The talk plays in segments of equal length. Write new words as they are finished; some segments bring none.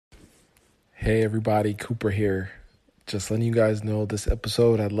Hey everybody, Cooper here. Just letting you guys know this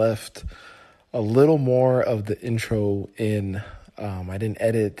episode I left a little more of the intro in. I didn't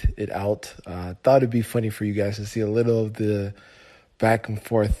edit it out. Thought it'd be funny for you guys to see a little of the back and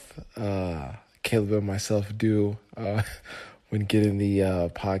forth Caleb and myself do when getting the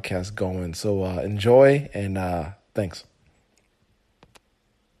podcast going. So enjoy and thanks.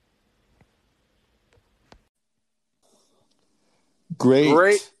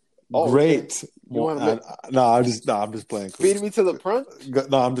 Great. Oh, Great. okay. I'm just playing. Cool. Feed me to the front.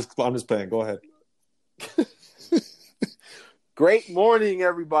 No, I'm just playing. Go ahead. Great morning,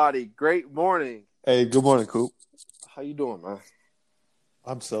 everybody. Great morning. Hey, good morning, Coop. How you doing, man?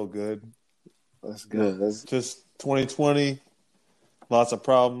 I'm so good. That's good. That's Just 2020. Lots of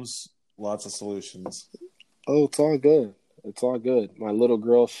problems, lots of solutions. Oh, it's all good. It's all good. My little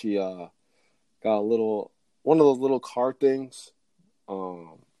girl, she got one of those little car things.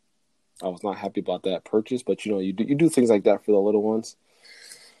 I was not happy about that purchase, but you do things like that for the little ones.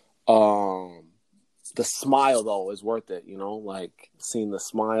 The smile though is worth it, like seeing the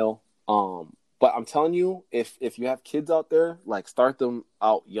smile. But I'm telling you, if you have kids out there, like start them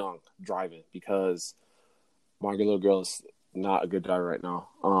out young driving, because my little girl is not a good driver right now.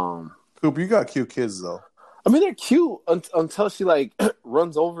 Coop, you got cute kids though. I mean, they're cute until she like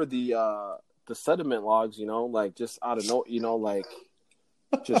runs over the sediment logs, like just out of no, like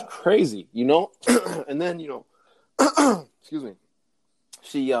just crazy, and then excuse me,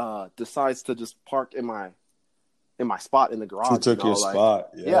 she decides to just park in my spot in the garage. She took your spot.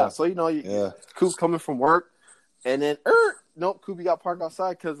 Yeah. So Coop coming from work, and then nope, Coop, you got parked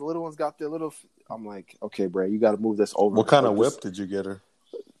outside because the little one's got their little. I'm like, okay, Bray, you got to move this over. What kind of whip did you get her?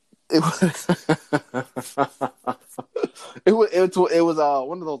 It was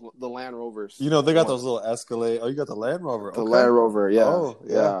one of those the Land Rovers. They got those little Escalade. Oh, you got the Land Rover. The Land Rover, yeah. Oh,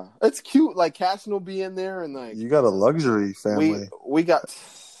 yeah. It's cute. Like Cashin will be in there, and like you got a luxury family. We got,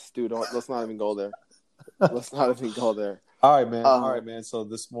 dude. Let's not even go there. Let's not even go there. All right, man. So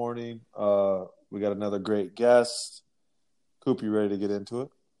this morning, we got another great guest. Coop, you ready to get into it?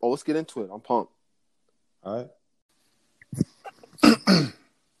 Oh, let's get into it. I'm pumped. All right.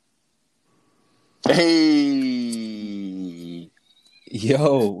 Hey,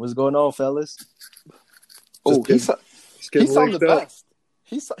 yo, what's going on, fellas? Oh, he sound the best.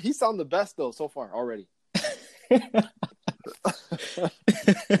 He sound the best though so far already.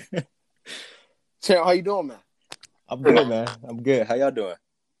 Champ, how you doing, man? I'm good, man. I'm good. How y'all doing?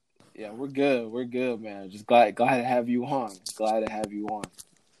 Yeah, we're good. We're good, man. Just glad to have you on. Glad to have you on.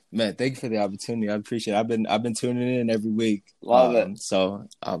 Man, thank you for the opportunity. I appreciate it. I've been tuning in every week. Love it. So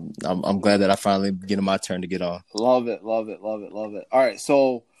I'm glad that I finally getting my turn to get on. Love it. All right,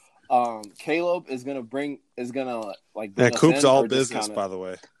 so Caleb is gonna like. Yeah, Coop's all business, by the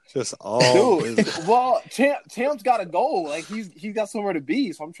way. Just all business. Well, Champ's got to go. Like he's got somewhere to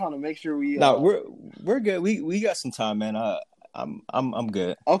be, so I'm trying to make sure we. No, we're good. We got some time, man. I'm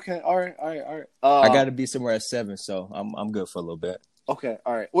good. Okay. All right. I got to be somewhere at 7, so I'm good for a little bit. Okay.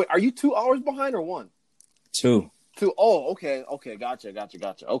 All right. Wait, are you 2 hours behind or 1? 2. 2. Oh, okay. Gotcha.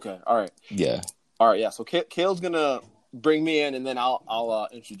 Okay. All right. Yeah. All right. Yeah. So Caleb's gonna bring me in, and then I'll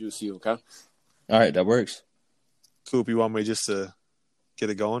introduce you. Okay. All right. That works. Coop, you want me just to get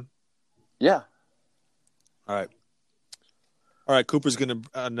it going? Yeah. All right. Cooper's gonna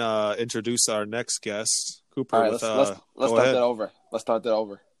introduce our next guest. Cooper, all right, let's start that over. Let's start that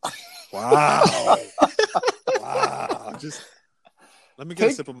over. Wow. Wow. Just let me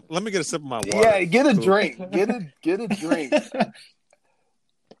get a sip of my water. Yeah, get a drink. Get a drink.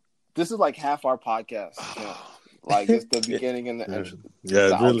 This is like half our podcast. Like it's the beginning and the end.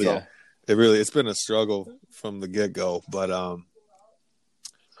 Yeah, it's been a struggle from the get-go, but all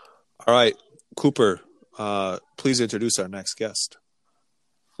right, Cooper, please introduce our next guest.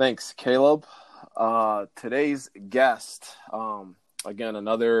 Thanks, Caleb. Today's guest, again,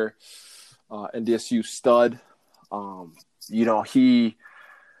 another NDSU stud. He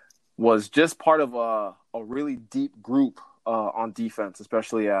was just part of a really deep group on defense,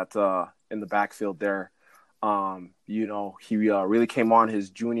 especially in the backfield there. He really came on his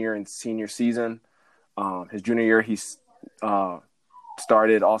junior and senior season. His junior year, he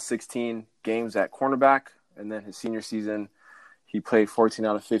started all 16 games at cornerback, and then his senior season, he played 14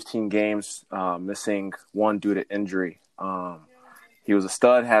 out of 15 games, missing 1 due to injury. He was a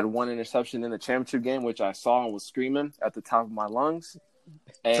stud, had 1 interception in the championship game, which I saw and was screaming at the top of my lungs.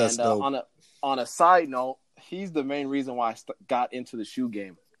 And on a side note, he's the main reason why I got into the shoe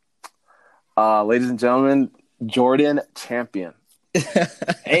game. Ladies and gentlemen, Jordan Champion.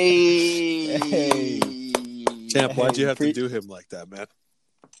 Hey. Champ, why'd you have to do him like that, man?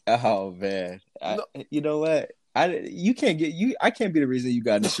 Oh man, No. you know what? You can't get you. I can't be the reason you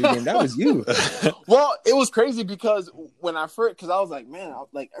got in the shoe game. That was you. Well, it was crazy because when I first, because I was like, man,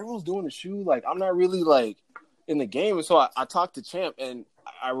 like everyone's doing the shoe, like I'm not really like in the game, and so I talked to Champ, and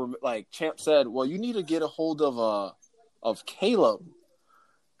like Champ said, well, you need to get a hold of Caleb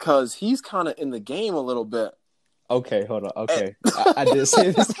because he's kind of in the game a little bit. Okay, hold on. Okay, I did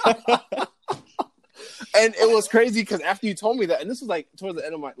say this. And it was crazy because after you told me that, and this was like towards the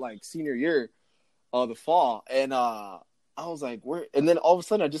end of my like senior year, the fall, and I was like, where? And then all of a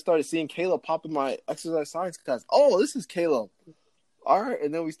sudden, I just started seeing Caleb pop in my exercise science class. Oh, this is Caleb. All right,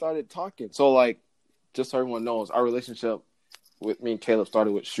 and then we started talking. So like, just so everyone knows, our relationship with me and Caleb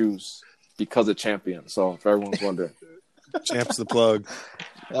started with shoes because of Champion. So if everyone's wondering, Champ's the plug.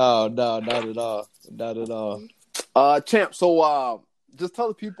 Oh no, not at all. Not at all. Champ. So just tell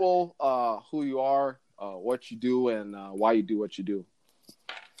the people who you are, what you do, and why you do what you do.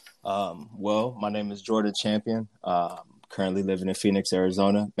 Well, my name is Jordan Champion. Currently living in Phoenix,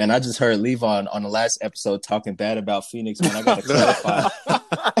 Arizona. Man, I just heard Levon on the last episode talking bad about Phoenix. Man, I gotta clarify.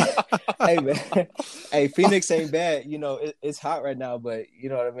 Hey man, hey, Phoenix ain't bad. You know, it's hot right now, but you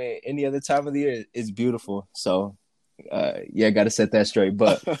know what I mean. Any other time of the year, it's beautiful. So, yeah, got to set that straight.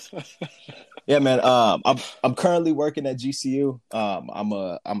 But yeah, man, I'm currently working at GCU. I'm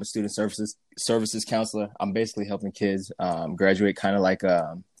a student services counselor. I'm basically helping kids graduate, kind of like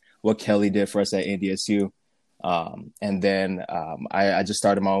what Kelly did for us at NDSU. And then I just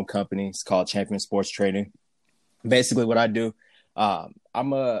started my own company. It's called Champion Sports Training. Basically, what I do,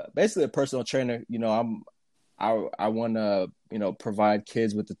 I'm basically a personal trainer. You know, I want to provide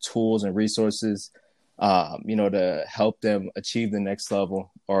kids with the tools and resources, to help them achieve the next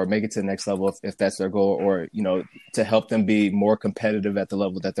level or make it to the next level if that's their goal, or to help them be more competitive at the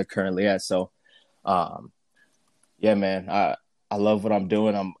level that they're currently at. So, yeah, man, I love what I'm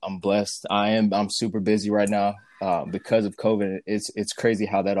doing. I'm blessed. I'm super busy right now because of COVID. It's crazy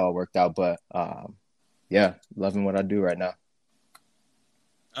how that all worked out, but yeah, loving what I do right now.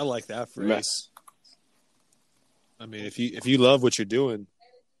 I like that phrase. I mean, if you love what you're doing,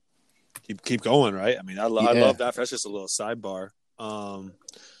 keep going, right? I mean, I love that. That's just a little sidebar.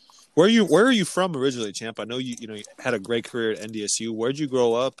 Where are you from originally, Champ? I know you had a great career at NDSU. Where'd you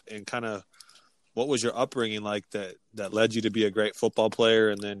grow up, and kind of what was your upbringing like that led you to be a great football player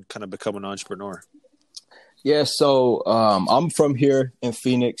and then kind of become an entrepreneur? Yeah, so I'm from here in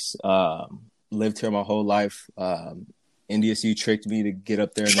Phoenix. Lived here my whole life. NDSU tricked me to get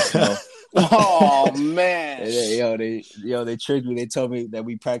up there in the snow. Oh man! They tricked me. They told me that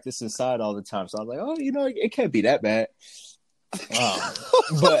we practice inside all the time. So I was like, oh, it can't be that bad.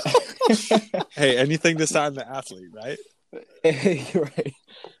 But hey, anything to sign the athlete, right? You're right.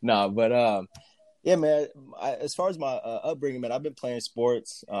 No, but yeah, man. As far as my upbringing, man, I've been playing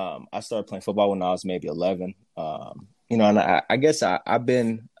sports. I started playing football when I was maybe 11. And I guess I've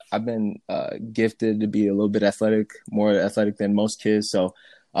been gifted to be a little bit more athletic than most kids. So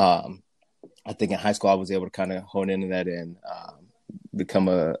I think in high school I was able to kind of hone into that and become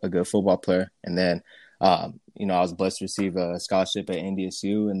a good football player. And then I was blessed to receive a scholarship at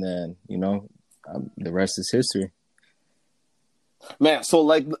NDSU, and then the rest is history. Man, so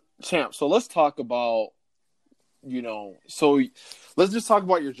like Champ, so let's talk about let's just talk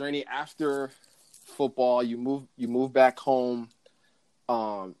about your journey after football. You move back home.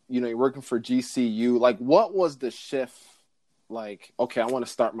 You're working for GCU. Like, what was the shift? Like, okay, I want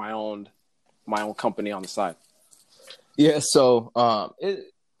to start my own company on the side. Yeah, so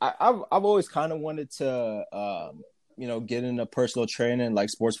I've always kind of wanted to get into personal training, like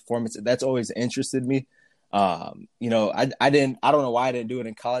sports performance. That's always interested me. I don't know why I didn't do it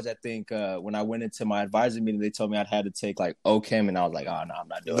in college. I think when I went into my advisor meeting, they told me I'd had to take like OChem, and I was like, oh no, I'm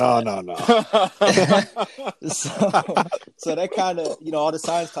not doing that. No. So that kind of, all the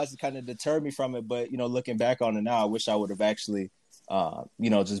science classes kind of deterred me from it. But, looking back on it now, I wish I would have actually,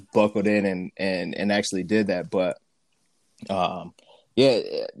 just buckled in and actually did that. But yeah,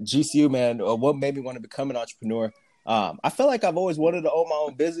 GCU, man, what made me want to become an entrepreneur? I feel like I've always wanted to own my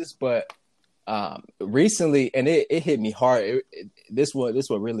own business, but recently, and it hit me hard. This what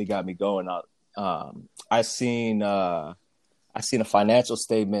really got me going. I seen a financial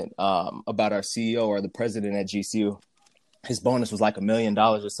statement about our CEO or the president at GCU. His bonus was like $1 million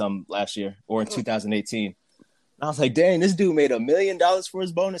or something last year, or in 2018. And I was like, dang, this dude made $1 million for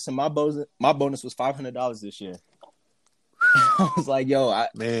his bonus, and my bonus was $500 this year. I was like, I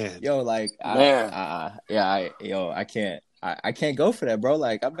can't go for that, bro.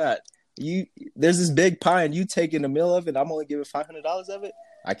 Like, I'm not. There's this big pie and you taking a meal of it. I'm only giving $500 of it.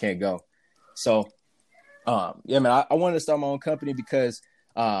 I can't go. So, yeah, man, I wanted to start my own company because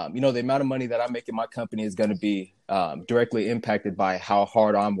the amount of money that I make in my company is going to be directly impacted by how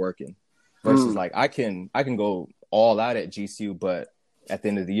hard I'm working. Versus like I can go all out at GCU, but at the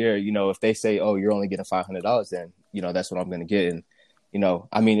end of the year, if they say, oh, you're only getting $500, then that's what I'm going to get. And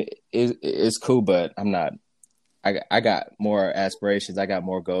it's cool, but I'm not. I got more aspirations. I got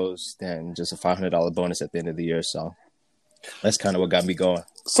more goals than just a $500 bonus at the end of the year. So that's kind of what got me going.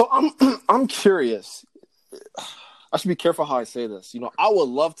 So I'm curious. I should be careful how I say this. I would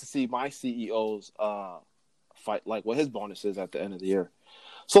love to see my CEO's fight, like what his bonus is at the end of the year.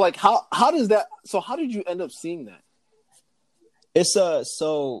 So like how does that? So how did you end up seeing that? It's it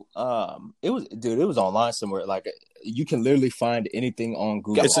was online somewhere. Like you can literally find anything on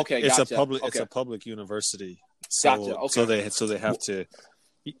Google. It's a public university. So, gotcha. Okay. So they have to.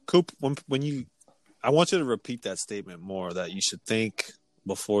 Coop, when you, I want you to repeat that statement more. That you should think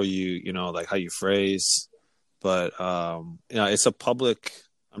before you, like how you phrase. But it's a public.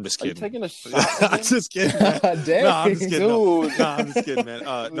 I'm just kidding. Are you taking a shot? I'm just kidding. Man. Dang, no, I'm just kidding. Dude. No, I'm just kidding, man.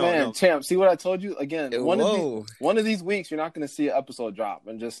 No. Champ, see what I told you? Again, one of these weeks, you're not going to see an episode drop,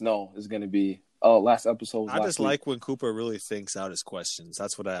 and just know it's going to be last episode. I just like when Cooper really thinks out his questions.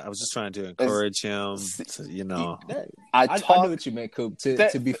 That's what I was just trying to encourage him. I knew what you meant, Coop.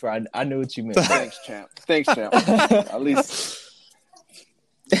 To be fair, I knew what you meant. Thanks, champ. At least.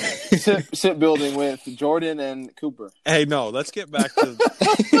 Shipbuilding with Jordan and Cooper. Hey, no, let's get back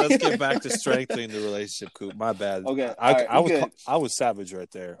to strengthening the relationship, Coop. My bad. Okay, I was savage right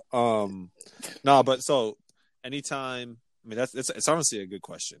there. But so anytime, it's honestly a good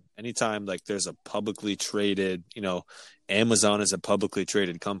question. Anytime like there's a publicly traded, Amazon is a publicly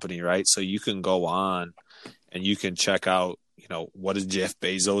traded company, right? So you can go on and you can check out, what did Jeff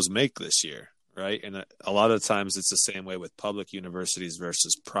Bezos make this year? Right. And a lot of times it's the same way with public universities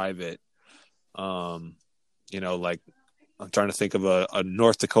versus private. Like I'm trying to think of a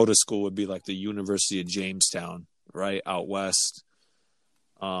North Dakota school would be like the University of Jamestown, right out west.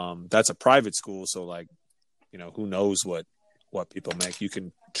 That's a private school. So like, who knows what people make. You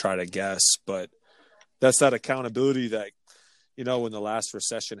can try to guess, but that's that accountability that, when the last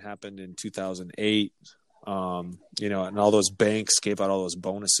recession happened in 2008, and all those banks gave out all those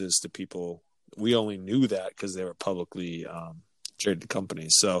bonuses to people. We only knew that because they were publicly traded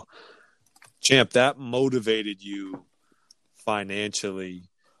companies. So, Champ, that motivated you financially,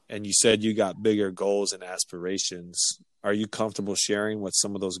 and you said you got bigger goals and aspirations. Are you comfortable sharing what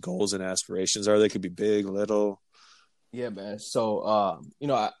some of those goals and aspirations are? They could be big, little. Yeah, man. So,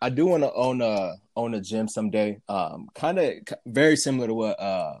 I do want to own a gym someday. Kind of very similar to what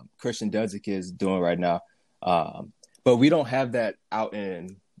Christian Dudzik is doing right now. But we don't have that out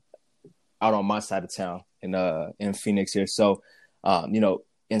on my side of town in Phoenix here. So,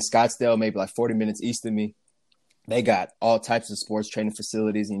 in Scottsdale, maybe like 40 minutes east of me, they got all types of sports training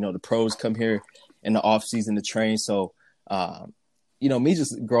facilities. The pros come here in the off season to train. So, me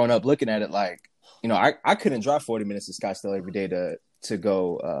just growing up looking at it like, I couldn't drive 40 minutes to Scottsdale every day to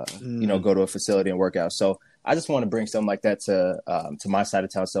go, go to a facility and work out. So I just want to bring something like that to my side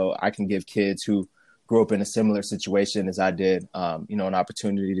of town. So I can give kids who grew up in a similar situation as I did, an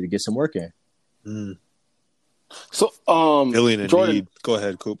opportunity to get some work in. Mm. So, Jordan, need. Go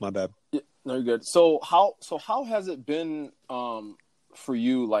ahead, Coop. My bad. Yeah, no, you're good. So how has it been for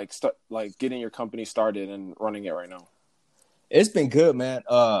you, like getting your company started and running it right now? It's been good, man.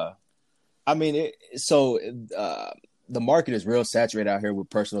 The market is real saturated out here with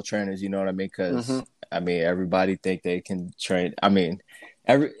personal trainers. You know what I mean? Because everybody think they can train.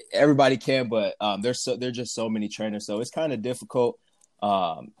 Everybody can, but there's just so many trainers, so it's kind of difficult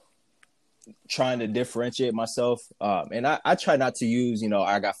trying to differentiate myself. And I try not to use,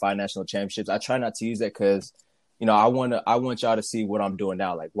 I got 5 national championships. I try not to use that because, I want y'all to see what I'm doing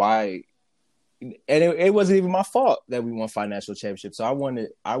now. Like why? And it wasn't even my fault that we won 5 national championships. So I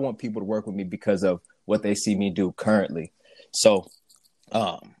want people to work with me because of what they see me do currently. So,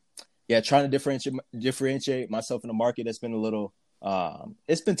 trying to differentiate myself in the market. That's been a little.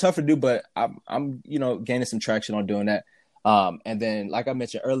 It's been tough to do, but I'm gaining some traction on doing that. And then, like I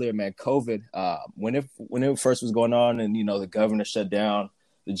mentioned earlier, man, COVID, when it first was going on and, the governor shut down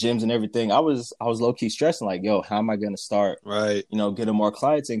the gyms and everything, I was low key stressing like, yo, how am I going to start, right? Getting more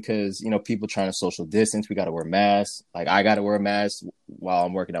clients in? Cause, people trying to social distance, we got to wear masks. Like I got to wear a mask while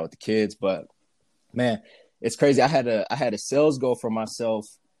I'm working out with the kids. But man, it's crazy. I had a sales goal for myself,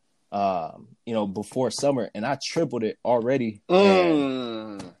 before summer, and I tripled it already.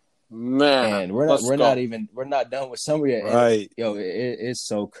 Man, and we're not done with summer yet. Right. And, it's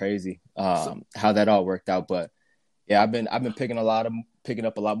so crazy how that all worked out. But yeah, I've been picking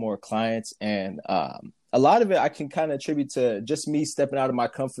up a lot more clients, and a lot of it I can kind of attribute to just me stepping out of my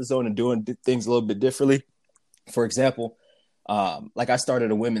comfort zone and doing things a little bit differently. For example, like I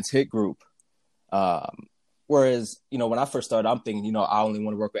started a women's hit group. Whereas, when I first started, I'm thinking, I only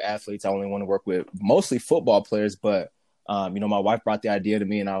want to work with athletes. I only want to work with mostly football players. But, my wife brought the idea to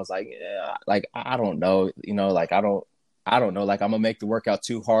me and I was like, yeah, like, I don't know, like, I don't know. Like, I'm going to make the workout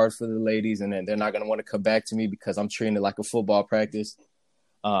too hard for the ladies and then they're not going to want to come back to me because I'm treating it like a football practice.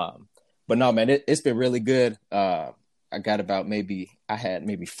 But no, man, it's been really good. I had maybe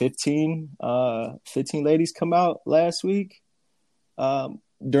 15 ladies come out last week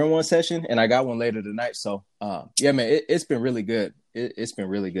during one session, and I got one later tonight. So, yeah, man, it's been really good. It's been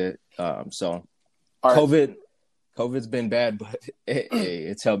really good. So, right. COVID's been bad, but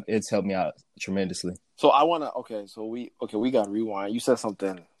it's helped me out tremendously. So I want to, we got to rewind. You said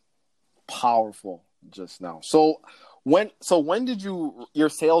something powerful just now. So when did your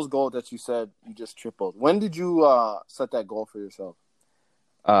sales goal that you said you just tripled, when did you set that goal for yourself?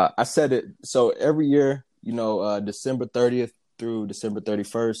 I set it. So every year, December 30th through December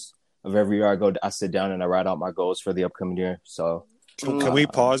 31st of every year, I sit down and I write out my goals for the upcoming year. So can we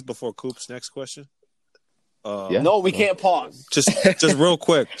pause before Coop's next question? Yeah. No, we can't pause. Just real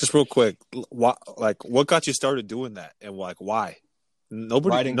quick. What got you started doing that, and why?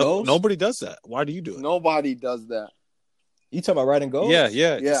 Nobody does that. Why do you do it? Nobody does that. You talking about writing goals?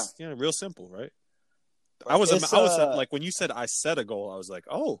 Yeah. Just, real simple, right? I was like, when you said I set a goal, I was like,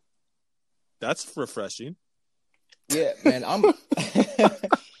 oh, that's refreshing. Yeah, man,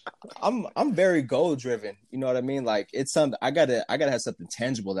 I'm very goal driven. You know what I mean? Like, it's something I gotta have something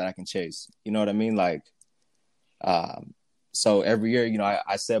tangible that I can chase. You know what I mean? Like, so every year,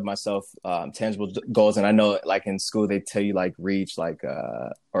 I set myself tangible goals, and I know, like in school, they tell you like reach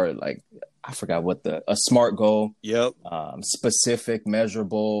or like I forgot what a SMART goal. Yep. Specific,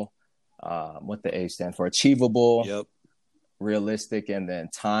 measurable. What the A stand for? Achievable. Yep. Realistic, and then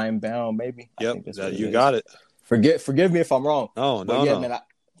time bound. Maybe. Yep. You got it. Forgive me if I'm wrong. No. Man,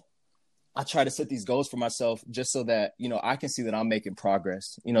 I try to set these goals for myself just so that, I can see that I'm making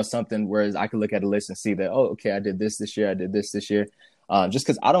progress, something whereas I can look at a list and see that, oh, okay, I did this year. I did this year. Just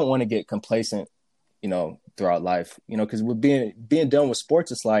cause I don't want to get complacent, throughout life, cause with being done with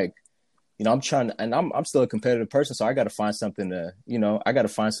sports, it's like, I'm trying to, and I'm still a competitive person. So I got to find something to, I got to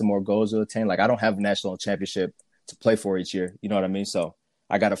find some more goals to attain. Like, I don't have a national championship to play for each year. You know what I mean? So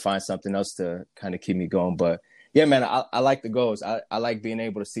I got to find something else to kind of keep me going. But yeah, man, I like the goals. I like being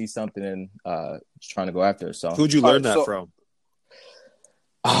able to see something and just trying to go after it. So who'd you learn that from?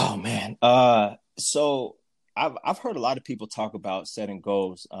 Oh man. So I've heard a lot of people talk about setting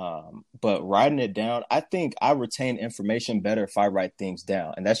goals, but writing it down, I think I retain information better if I write things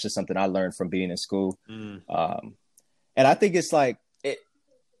down. And that's just something I learned from being in school. And I think it's like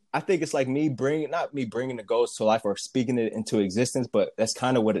not me bringing the goals to life or speaking it into existence, but that's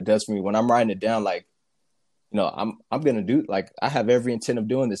kind of what it does for me when I'm writing it down. Like, I'm going to do, like, I have every intent of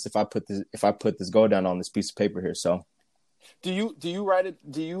doing this if I put this goal down on this piece of paper here. So do you write it?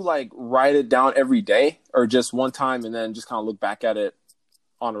 Do you write it down every day or just one time and then just kind of look back at it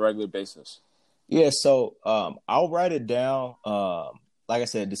on a regular basis? Yeah. So, I'll write it down. Like I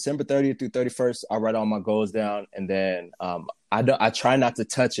said, December 30th through 31st, I'll write all my goals down. And then, I try not to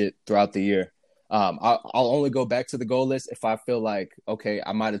touch it throughout the year. I'll only go back to the goal list if I feel like, okay,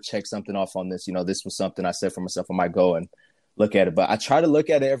 I might have checked something off on this. This was something I said for myself. I might go and look at it, but I try to look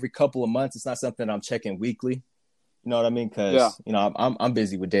at it every couple of months. It's not something I'm checking weekly. You know what I mean? Because I'm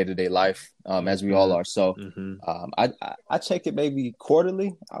busy with day-to-day life, as we all are. So I check it maybe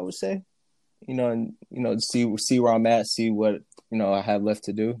quarterly, I would say. And see where I'm at, see what I have left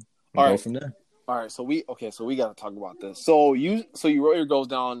to do, and go from there. All right, so we got to talk about this. So you wrote your goals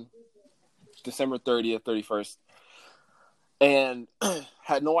down December 30th, 31st, and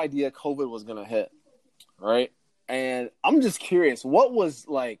had no idea COVID was going to hit, right? And I'm just curious, what was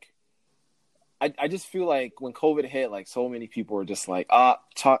like, I just feel like when COVID hit, like so many people were just like,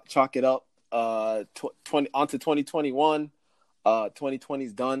 chalk it up, onto 2021,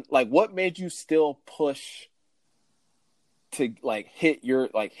 2020's done. Like, what made you still push to hit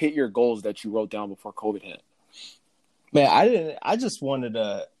your goals that you wrote down before COVID hit? Man, I just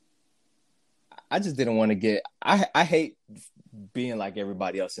didn't want to get. I hate being like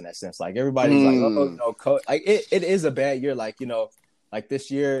everybody else in that sense. Like everybody's like, oh no, like it is a bad year. Like like this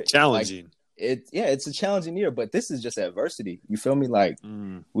year, challenging. It's a challenging year, but this is just adversity. You feel me? Like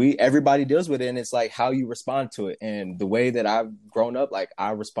everybody deals with it, and it's like how you respond to it. And the way that I've grown up, like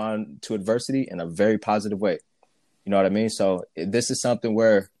I respond to adversity in a very positive way. You know what I mean? So this is something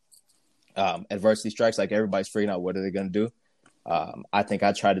where adversity strikes. Like everybody's figuring out what are they going to do. I think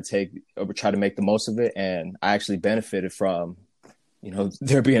I tried to make the most of it, and I actually benefited from,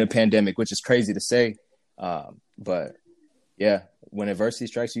 there being a pandemic, which is crazy to say. But yeah, when adversity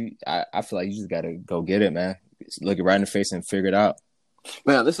strikes you, I feel like you just got to go get it, man. Look it right in the face and figure it out.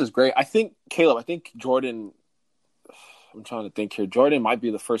 Man, this is great. I think Jordan, I'm trying to think here. Jordan might be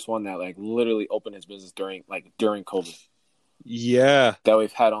the first one that like literally opened his business during COVID. Yeah. That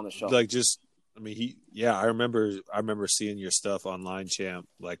we've had on the show. I remember seeing your stuff online, Champ,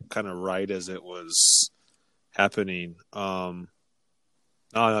 like kind of right as it was happening. No,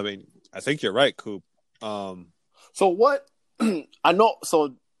 I mean, I think you're right, Coop. So what I know,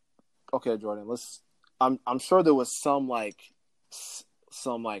 so okay, Jordan, I'm sure there was some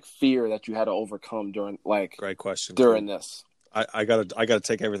fear that you had to overcome during great question during Coop. this. I gotta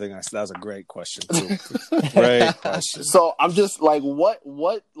take everything I said. That was a great question too. Great question. So I'm just like, what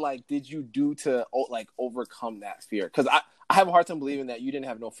did you do to overcome that fear? Because I have a hard time believing that you didn't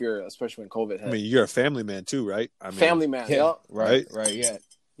have no fear, especially when COVID hit. I mean, you're a family man too, right? Family man, yeah. Right,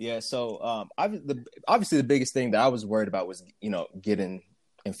 yeah. So obviously the biggest thing that I was worried about was getting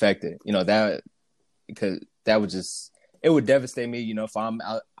infected. That because that would it would devastate me. If I'm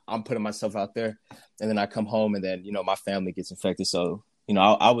putting myself out there, and then I come home, and then my family gets infected. So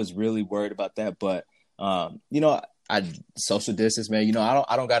I was really worried about that. But I social distance, man.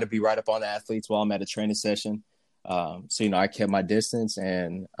 I don't got to be right up on the athletes while I'm at a training session. So I kept my distance,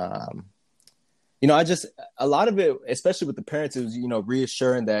 and I just a lot of it, especially with the parents, it was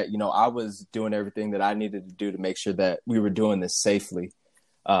reassuring that I was doing everything that I needed to do to make sure that we were doing this safely.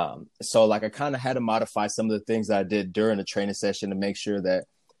 So I kind of had to modify some of the things that I did during the training session to make sure that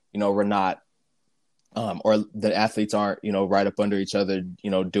we're not or the athletes aren't right up under each other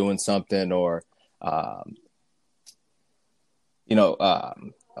doing something, or I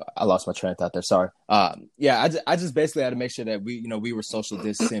lost my train of thought there, sorry. I just basically had to make sure that we were social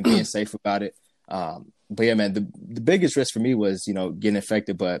distancing, being safe about it. But yeah, man, the biggest risk for me was getting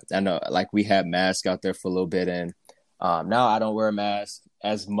infected, but I know we had masks out there for a little bit, and now I don't wear a mask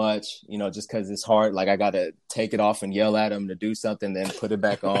as much, just because it's hard. I got to take it off and yell at them to do something, then put it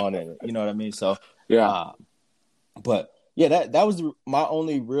back on, and you know what I mean. So yeah, but yeah, that was my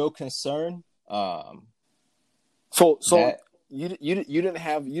only real concern. So you didn't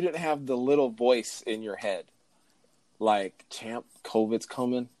have the little voice in your head like, Champ, COVID's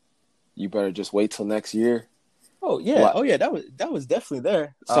coming. You better just wait till next year. Oh yeah, what? Oh yeah, that was definitely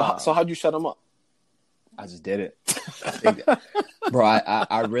there. So how'd you shut them up? I just did it. Bro,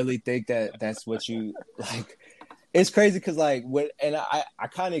 I really think that's what you like. It's crazy because I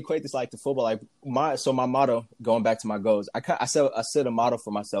kind of equate this to football. My motto, going back to my goals, I set a motto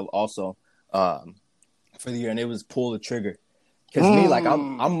for myself also for the year, and it was pull the trigger. Because me,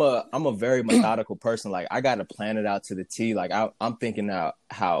 I'm a very methodical person. I got to plan it out to the T. I'm thinking out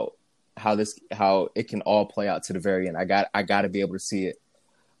how it can all play out to the very end. I got to be able to see it.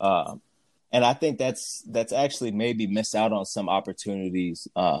 And I think that's actually maybe missed out on some opportunities,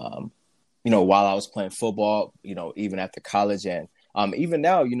 while I was playing football, even after college, and even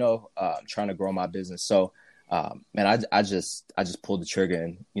now, trying to grow my business. So, man, I just pulled the trigger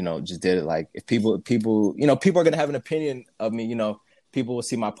and, just did it. If people are going to have an opinion of me, people will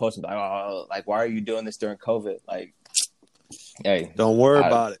see my post and be like, oh, why are you doing this during COVID? Hey, don't worry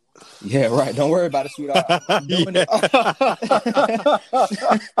about it. Yeah, right. Don't worry about it, sweetheart. I'm doing it.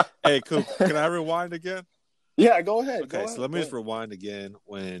 Hey, Coop, can I rewind again? Yeah, go ahead. Okay, so let me just rewind again.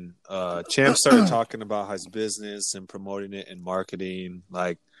 When Champ started talking about his business and promoting it and marketing,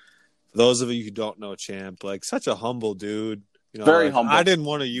 for those of you who don't know Champ, such a humble dude. Very humble. I didn't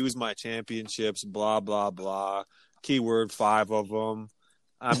want to use my championships, blah, blah, blah. Keyword 5 of them.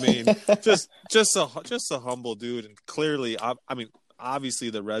 I mean, just a humble dude, and clearly, obviously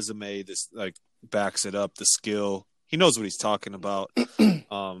the resume backs it up. The skill, he knows what he's talking about.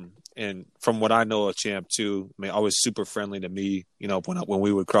 And from what I know of Champ too, always super friendly to me. When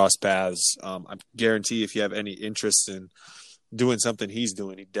we would cross paths, I guarantee if you have any interest in doing something he's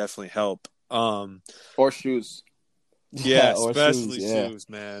doing, he'd definitely help. Or shoes. Yeah, especially shoes,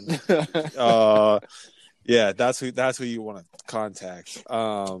 man. Yeah, that's who you want to contact.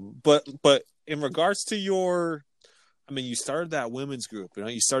 But in regards to your, you started that women's group.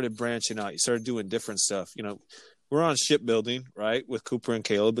 You started branching out. You started doing different stuff. We're on shipbuilding, right, with Cooper and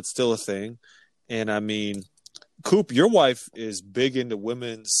Caleb. It's still a thing. And Coop, your wife is big into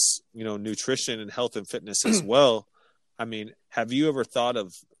women's, nutrition and health and fitness as well. Have you ever thought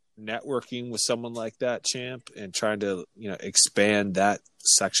of networking with someone like that, Champ, and trying to, expand that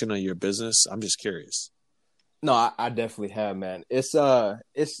section of your business? I'm just curious. No, I definitely have, man.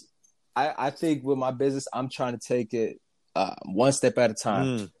 I think with my business, I'm trying to take it one step at a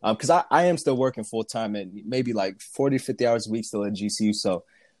time. Because I am still working full time and maybe like 40, 50 hours a week still at GCU. So,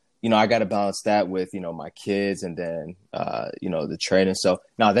 I got to balance that with, my kids and then, the training. So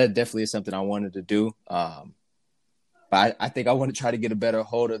now that definitely is something I wanted to do. But I think I want to try to get a better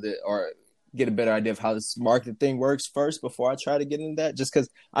hold of it or get a better idea of how this market thing works first before I try to get into that, just because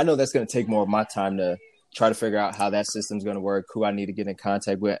I know that's going to take more of my time to try to figure out how that system's going to work, who I need to get in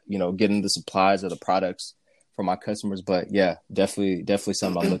contact with, getting the supplies or the products for my customers. But yeah, definitely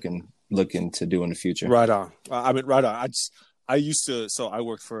something I'm looking to do in the future. Right on. Right on. I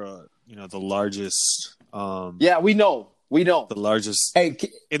worked for the largest. Yeah, we know. The largest. Hey,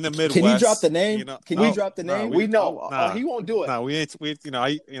 in the Midwest. Can you drop the name? You drop the name? We know. He won't do it. No, we ain't.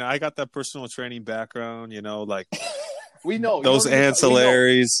 I got that personal training background. Like we know those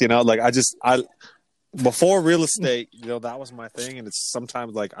ancillaries. I before real estate. That was my thing, and it's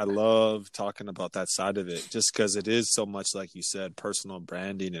sometimes like I love talking about that side of it, just because it is so much, like you said, personal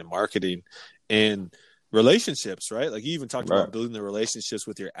branding and marketing and relationships. Right? Like you even talked about building the relationships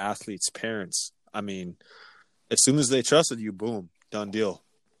with your athletes' parents. I mean, as soon as they trusted you, boom, done deal,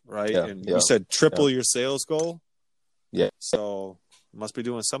 right? Yeah, and you said triple your sales goal. Yeah. So must be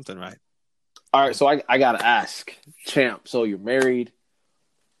doing something right. All right, so I gotta ask, Champ. So you're married,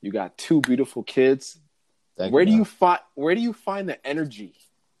 you got 2 beautiful kids. Where do you find the energy?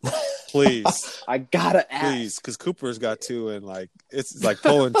 Please, I gotta ask. Please, because Cooper's got 2, and it's like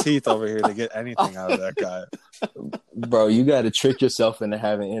pulling teeth over here to get anything out of that guy. Bro, you got to trick yourself into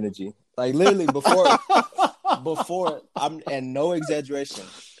having energy. Like literally before and no exaggeration,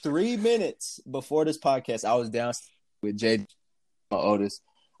 3 minutes before this podcast, I was downstairs with Jay, my oldest.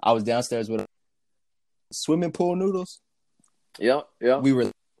 I was downstairs with swimming pool noodles. Yeah. We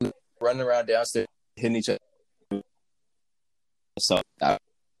were running around downstairs, hitting each other. So I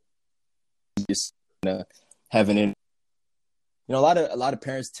just having it. A lot of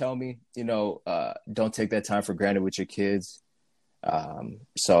parents tell me, don't take that time for granted with your kids. And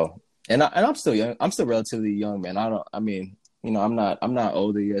I'm still young. I'm still relatively young, man. I'm not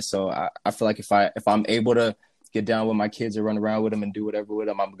older yet. So I feel like if I'm able to get down with my kids or run around with them and do whatever with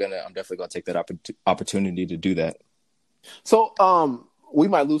them, I'm definitely gonna take that opportunity to do that. So we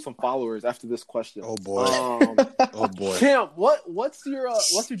might lose some followers after this question. Oh boy. Oh boy. Champ, what's your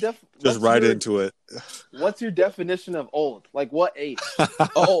just right into it. What's your definition of old? Like what age?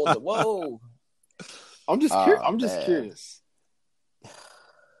 Old. Whoa. I'm just curious.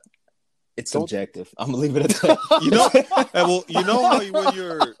 It's subjective. I'm gonna leave it at that.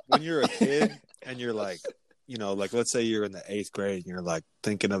 When you're a kid and you're like, let's say you're in the 8th grade and you're like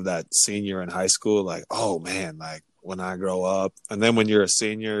thinking of that senior in high school, like, oh man, like when I grow up. And then when you're a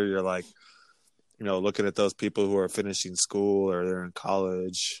senior, you're like, looking at those people who are finishing school or they're in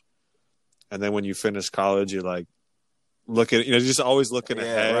college. And then when you finish college, you're like, just always looking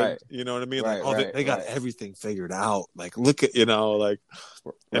ahead. Right. You know what I mean? Right, like, they got everything figured out. Like, look at,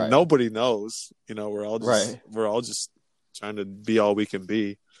 and nobody knows. We're all just trying to be all we can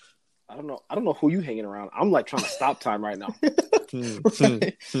be. I don't know who you hanging around. I'm like trying to stop time right now.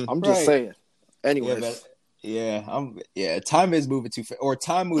 I'm just saying. Anyways. Time is moving too fast, or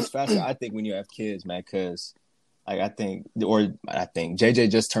time moves faster. I think when you have kids, man, because I think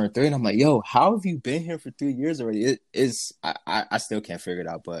JJ just turned 3, and I'm like, yo, how have you been here for 3 years already? I still can't figure it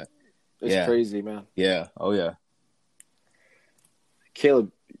out, but it's crazy, man. Yeah. Oh yeah.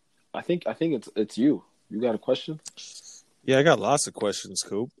 Caleb, I think it's you. You got a question? Yeah, I got lots of questions,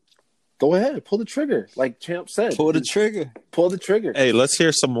 Coop. Go ahead, pull the trigger, like Champ said. Pull the trigger. Hey, let's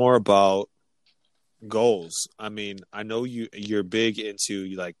hear some more about goals. I mean, I know you're big into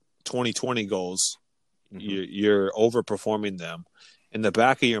like 2020 goals. Mm-hmm. You're overperforming them. In the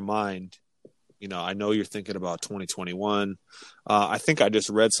back of your mind, I know you're thinking about 2021. I think I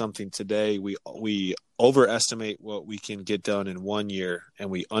just read something today. We overestimate what we can get done in 1 year, and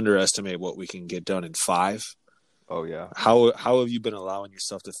we underestimate what we can get done in 5. Oh yeah. How have you been allowing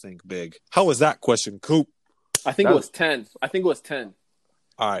yourself to think big? How was that question, Coop? I think it was 10.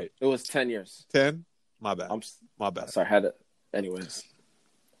 All right. It was 10 years. 10? My bad. My bad. Sorry, I had it. Anyways.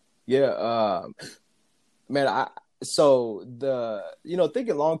 Yeah. Man,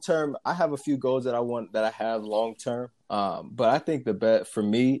 thinking long term, I have a few goals that I have long term. But I think the bet for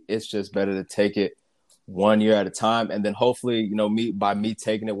me, it's just better to take it 1 year at a time. And then hopefully, by me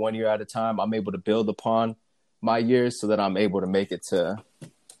taking it 1 year at a time, I'm able to build upon my years so that I'm able to make it to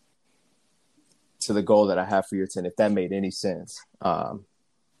the goal that I have for year 10, if that made any sense. I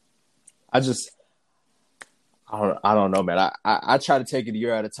don't know, man. I try to take it a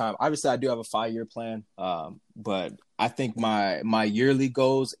year at a time. Obviously, I do have a 5-year plan, but I think my yearly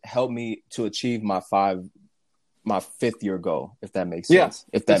goals help me to achieve my my 5th year goal, if that makes sense.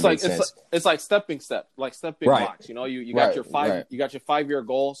 If that makes sense. It's like stepping blocks. You know, you got your 5-year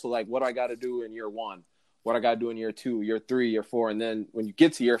goal. So like, what do I got to do in year 1? What I got to do in year 2, year 3, year 4, and then when you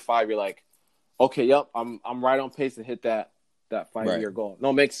get to year 5, you're like, okay, yep, I'm right on pace to hit that 5-year goal.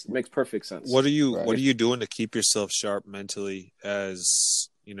 No, makes perfect sense. What are you doing to keep yourself sharp mentally as,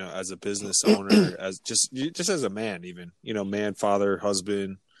 you know, as a business owner, as just as a man, even, you know, man, father,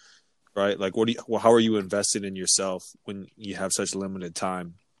 husband, right? Like, how are you investing in yourself when you have such limited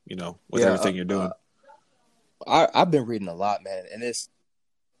time, you know, with everything you're doing? I've been reading a lot, man, and it's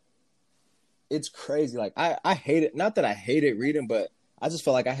crazy. Like, I hate it. Not that I hated reading, but I just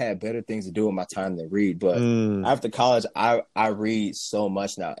felt like I had better things to do with my time than read. But after college, I read so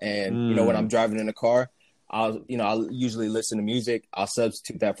much now. And, you know, when I'm driving in the car, I'll usually listen to music. I'll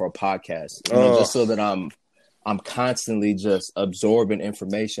substitute that for a podcast, you know, just so that I'm constantly just absorbing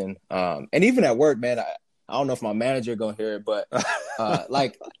information. And even at work, man, I don't know if my manager gonna hear it, but I'll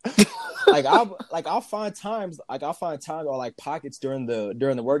find times or like pockets during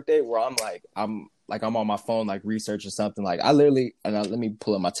the workday where I'm on my phone, like researching something. Like let me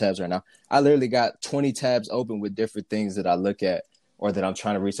pull up my tabs right now. I literally got 20 tabs open with different things that I look at or that I'm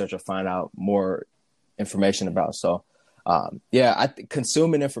trying to research or find out more information about. So,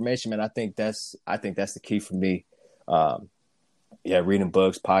 consuming information, man, I think that's the key for me. Reading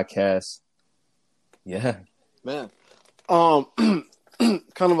books, podcasts. Yeah, man. Kind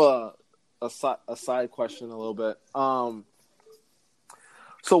of a side question a little bit.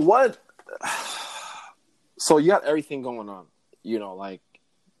 So you got everything going on, you know, like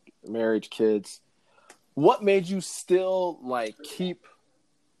marriage, kids. What made you still like keep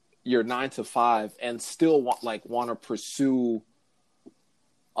your 9 to 5 and still want to pursue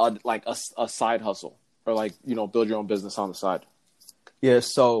a side hustle or like, you know, build your own business on the side? Yeah.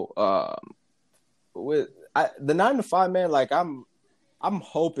 So with the 9 to 5, man, like I'm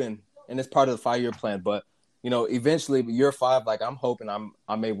hoping, and it's part of the 5-year plan, but you know, eventually year 5, like I'm hoping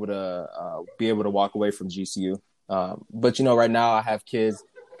I'm able to be able to walk away from GCU. But you know, right now I have kids,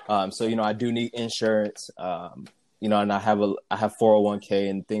 so you know I do need insurance. You know, and I have 401k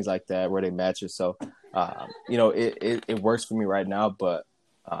and things like that where they match it. So, you know, it works for me right now. But,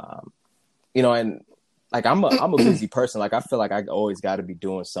 you know, and like I'm a busy person. Like I feel like I always got to be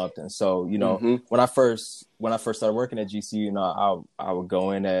doing something. So, you know, when I first started working at GCU, you know, I would go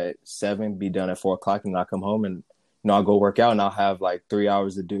in at 7, be done at 4 o'clock, and I come home and, you know, I'll go work out and I'll have like 3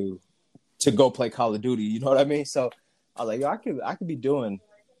 hours to go play Call of Duty. You know what I mean? So I was like, yo, I could be doing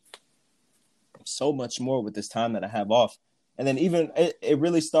so much more with this time that I have off. And then even it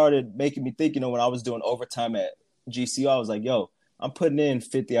really started making me think, you know, when I was doing overtime at GCU, I was like, yo, I'm putting in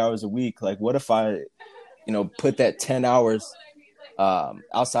 50 hours a week. Like, what if I, you know, put that 10 hours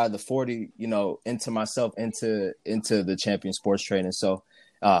outside the 40, you know, into myself, into the champion sports training. So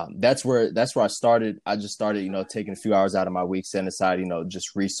that's where I started. I just started, you know, taking a few hours out of my week, setting aside, you know,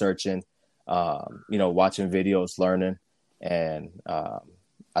 just researching, you know, watching videos, learning. And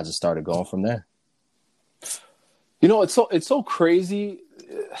I just started going from there. You know, it's so crazy.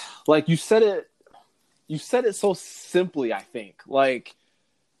 Like you said it so simply, I think. Like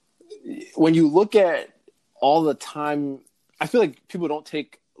when you look at all the time, I feel like people don't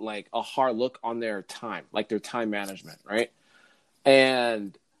take like a hard look on their time, like their time management, right?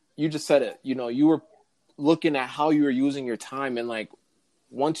 And you just said it, you know, you were looking at how you were using your time, and like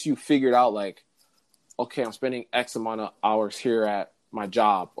once you figured out like, okay, I'm spending X amount of hours here at my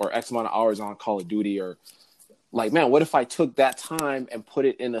job or X amount of hours on Call of Duty, or like, man, what if I took that time and put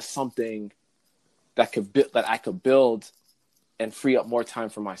it into something that I could build and free up more time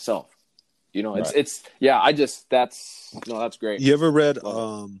for myself? You know, right. That's great. You ever read,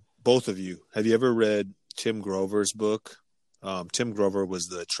 both of you, have you ever read Tim Grover's book? Tim Grover was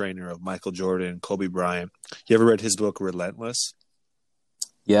the trainer of Michael Jordan, Kobe Bryant. You ever read his book, Relentless?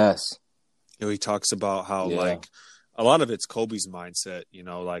 Yes. You know, he talks about how like a lot of it's Kobe's mindset, you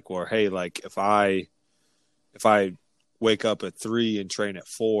know, like, or, hey, like if I wake up at 3 and train at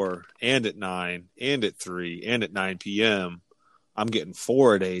 4 and at 9 and at 3 and at 9 p.m., I'm getting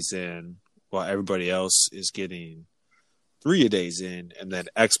 4 days in while everybody else is getting 3 days in. And then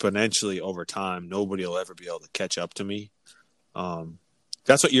exponentially over time, nobody will ever be able to catch up to me.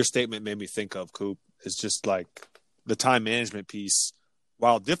 That's what your statement made me think of, Coop, is just like the time management piece.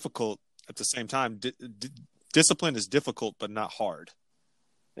 While difficult, at the same time, discipline is difficult, but not hard.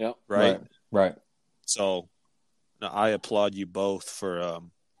 Yeah. Right. So I applaud you both for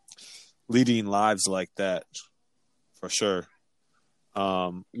leading lives like that, for sure.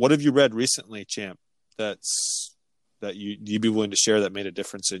 What have you read recently, Champ, that you'd be willing to share that made a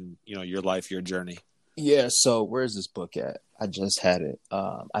difference in, you know, your life, your journey? Yeah, so where's this book at? I just had it.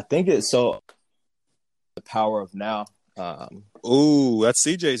 I think it's The Power of Now. Ooh, that's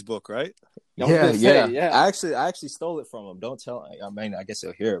CJ's book, right? Yeah. I actually stole it from him. Don't tell. I mean, I guess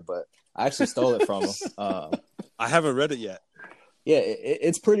he'll hear it, but I actually stole it from him. I haven't read it yet. Yeah,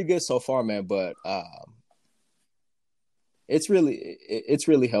 it's pretty good so far, man. But it's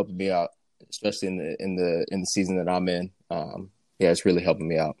really helping me out, especially in the season that I'm in. Yeah, it's really helping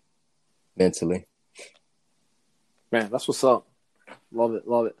me out mentally. Man, that's what's up. Love it.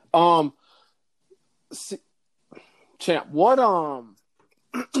 Champ, what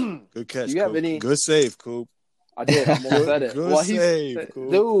Good catch. Do you have Coop. any? Good save, Coop. I did. I almost said it. Good save,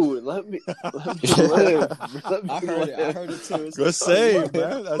 Coop. Dude. Let me live. I heard it too. Good save,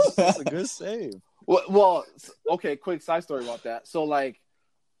 man. That's a good save. Well, okay. Quick side story about that. So, like,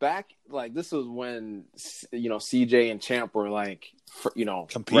 back, like, this was when CJ and Champ were like,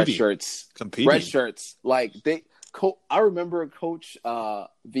 red shirts, Like I remember Coach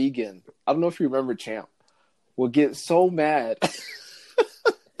Vegan. I don't know if you remember Champ. Would get so mad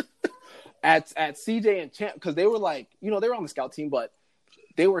at CJ and Champ because they were like, they were on the scout team, but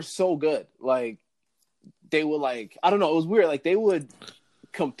they were so good. Like they would like, I don't know, it was weird. Like they would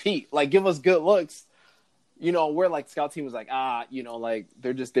compete, like give us good looks. Where like scout team was like, like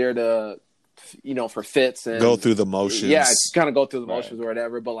they're just there to, for fits and go through the motions. Yeah, kind of go through the motions or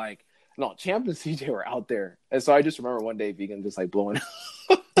whatever. But like, no, Champ and CJ were out there, and so I just remember one day Vegan just like blowing.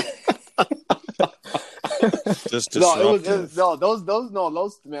 Just those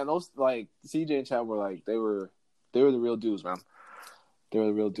like CJ and Champ were like they were the real dudes, man. They were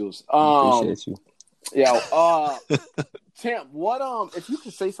the real dudes. Appreciate you. Yeah. Champ, what if you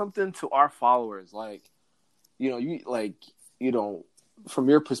could say something to our followers, like, from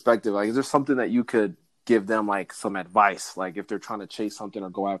your perspective, like, is there something that you could give them, like, some advice, like if they're trying to chase something or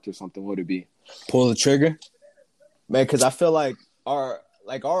go after something, what would it be? Pull the trigger, man, because I feel like our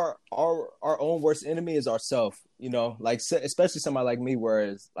own worst enemy is ourselves. Like especially somebody like me,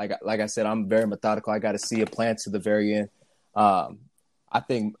 whereas like I said, I'm very methodical. I got to see a plan to the very end. I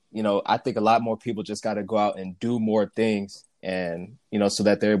think a lot more people just got to go out and do more things, and so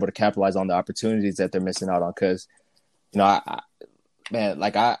that they're able to capitalize on the opportunities that they're missing out on. Because I'm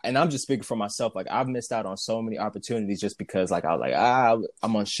just speaking for myself. Like I've missed out on so many opportunities just because like I was like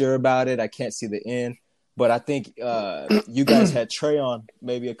I'm unsure about it. I can't see the end. But I think you guys had Trey on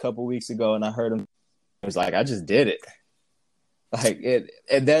maybe a couple weeks ago, and I heard him. He was like, "I just did it." Like it,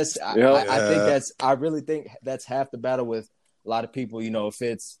 and that's. I really think that's half the battle with a lot of people.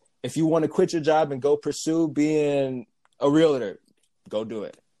 If you want to quit your job and go pursue being a realtor, go do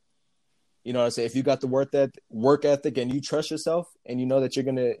it. You know what I'm saying? If you got the work ethic and you trust yourself, and you know that you're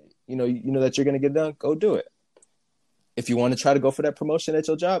gonna, that you're gonna get done, go do it. If you want to try to go for that promotion at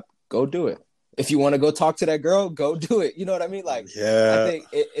your job, go do it. If you want to go talk to that girl, go do it. You know what I mean? Like, I think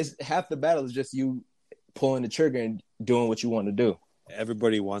it's half the battle is just you pulling the trigger and doing what you want to do.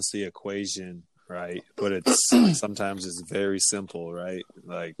 Everybody wants the equation, right? But sometimes it's very simple, right?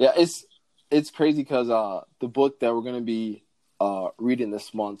 Like, yeah, it's crazy because the book that we're gonna be reading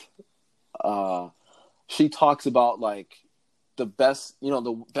this month, she talks about like the best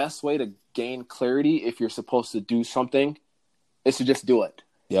way to gain clarity if you're supposed to do something is to just do it.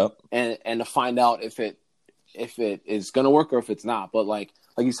 Yep. And to find out if it is gonna work or if it's not. But like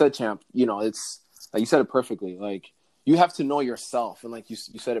you said, Champ, it's like you said it perfectly. Like you have to know yourself, and like you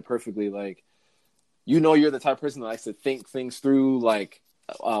said it perfectly. Like you're the type of person that likes to think things through. Like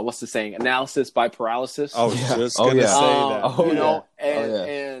what's the saying? Analysis by paralysis. I was just gonna say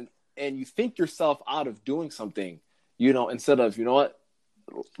that. And you think yourself out of doing something. Instead of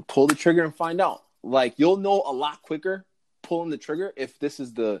pull the trigger and find out. Like you'll know a lot quicker pulling the trigger if this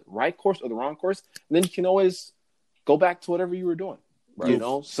is the right course or the wrong course, and then you can always go back to whatever you were doing. Right.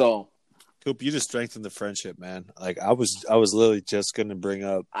 So Coop, you just strengthened the friendship, man. Like I was literally just gonna bring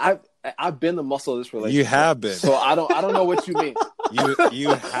up I've been the muscle of this relationship. You have been. So I don't know what you mean.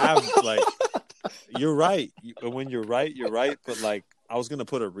 You have, like, you're right. When you're right, you're right. But like I was gonna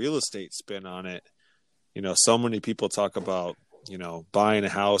put a real estate spin on it. So many people talk about buying a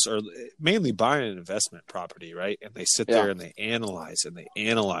house or mainly buying an investment property, right? And they sit there and they analyze and they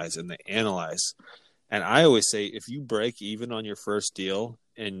analyze and they analyze. And I always say, if you break even on your first deal,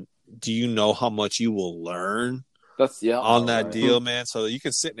 and do you know how much you will learn on that deal, man? So you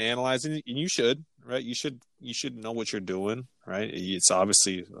can sit and analyze, and you should, right? You should know what you're doing, right? It's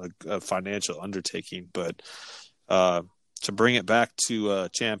obviously a financial undertaking, but to bring it back to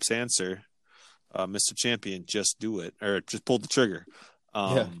Champ's answer, Mr. Champion, just do it, or just pull the trigger.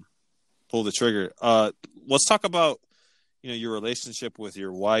 Pull the trigger. Let's talk about, your relationship with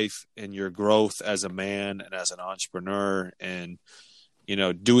your wife and your growth as a man and as an entrepreneur and,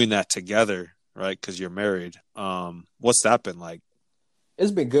 doing that together, right? Because you're married. What's that been like?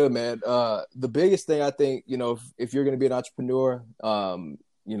 It's been good, man. The biggest thing I think, if you're going to be an entrepreneur,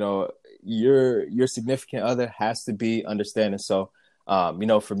 your significant other has to be understanding. So,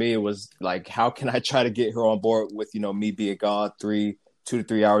 for me, it was like, how can I try to get her on board with, me being gone 2 to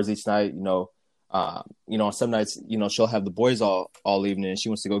 3 hours each night? On some nights, she'll have the boys all evening and she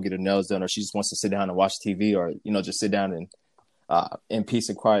wants to go get her nails done, or she just wants to sit down and watch TV, or, just sit down and in peace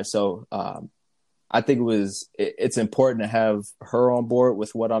and quiet. So, I think it's important to have her on board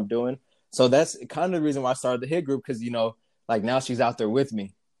with what I'm doing. So that's kind of the reason why I started the Hit Group, because, like now she's out there with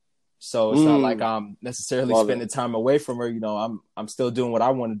me. So it's not like I'm necessarily spending time away from her. I'm still doing what I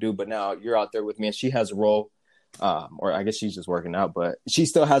want to do, but now you're out there with me, and she has a role, or I guess she's just working out, but she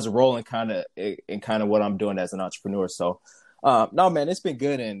still has a role in kind of what I'm doing as an entrepreneur. So, no, man, it's been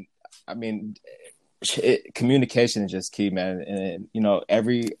good. And I mean, communication is just key, man. And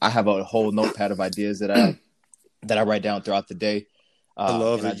I have a whole notepad of ideas that I write down throughout the day. I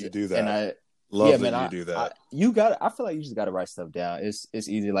love that you do that. And I do that. I feel like you just got to write stuff down. It's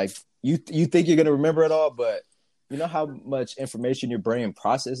easy. Like you think you're gonna remember it all, but you know how much information your brain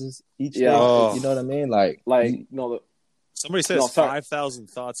processes each day. Oh. You know what I mean? Somebody says 5,000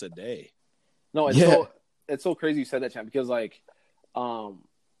 thoughts a day. No, it's so crazy you said that, champ, because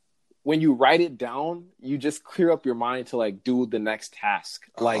when you write it down, you just clear up your mind to like do the next task.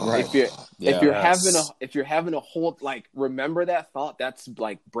 Like if you're having a whole, like, remember that thought, that's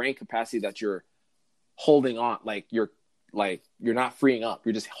like brain capacity that you're holding on. Like you're not freeing up.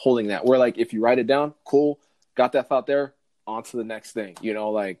 You're just holding that. Where like if you write it down, cool, got that thought there, on to the next thing.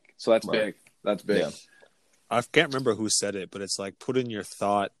 So that's big. That's big. Yeah. I can't remember who said it, but it's like putting your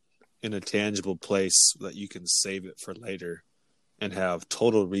thought in a tangible place so that you can save it for later and have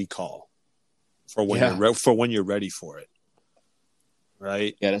total recall for when you're ready for it.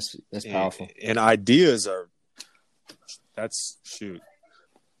 Right? Yeah, that's powerful. And ideas that's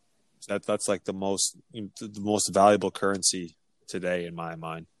like the most valuable currency today in my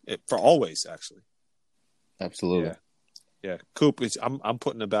mind. For always, actually. Absolutely. Yeah. Coop, I'm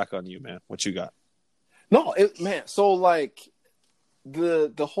putting it back on you, man. What you got? No, man. So like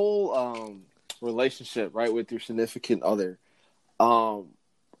the whole relationship, right, with your significant other.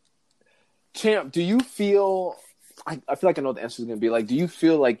 Champ, do you feel? I feel like I know what the answer is going to be. Like, do you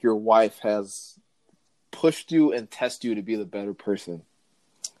feel like your wife has pushed you and tested you to be the better person?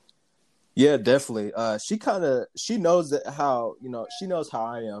 Yeah, definitely. She knows how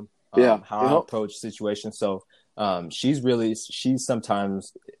I am. How I approach situations. So, she's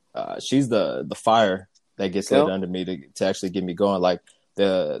sometimes she's the fire that gets lit under me to actually get me going. Like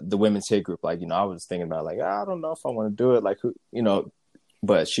the women's hit group. Like, I was thinking about like, I don't know if I want to do it. Like,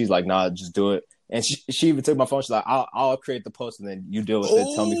 but she's like, nah, just do it. And she even took my phone. She's like, I'll create the post and then you deal with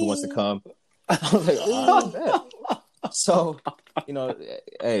it. Tell me who wants to come. I was like, oh, man. So,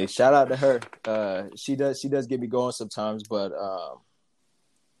 hey, shout out to her. She does get me going sometimes, but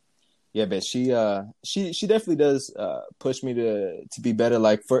yeah, but she definitely does push me to be better.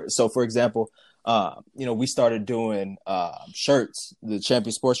 Like for example, we started doing shirts, the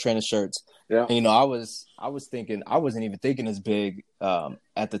Champion Sports Training shirts. Yeah. And I was thinking, I wasn't even thinking as big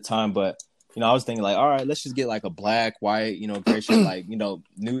at the time, but I was thinking like, all right, let's just get like a black, white, gray shirt, like,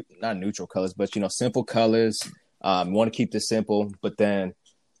 not neutral colors, but simple colors. Want to keep this simple, but then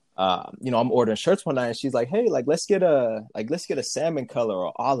I'm ordering shirts one night and she's like, hey, like let's get a salmon color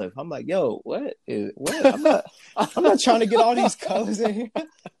or olive. I'm like, yo, what? I'm not trying to get all these colors in here.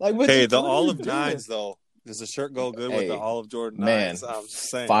 Like, the olive 9s though. Does the shirt go good with the olive Jordan 9s? Man, I'm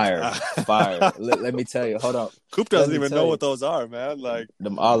just saying. Fire. Let me tell you. Hold on. Coop doesn't even know what those are, man. Like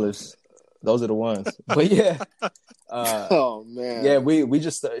them olives. Those are the ones. But yeah. Oh man. Yeah, we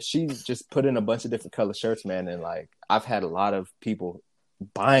just she just put in a bunch of different color shirts, man, and like I've had a lot of people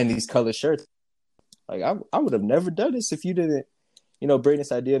buying these color shirts. Like I would have never done this if you didn't, bring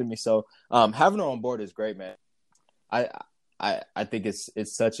this idea to me. So having her on board is great, man. I think it's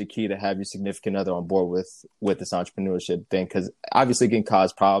such a key to have your significant other on board with this entrepreneurship thing, because obviously it can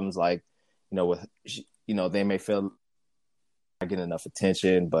cause problems like, they may feel not getting enough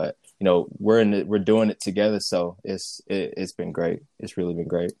attention, but we're doing it together, so it's been great. It's really been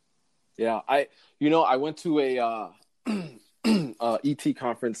great. Yeah, I went to a ET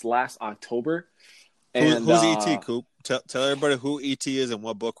conference last October. And who's ET, Coop? Tell everybody who ET is and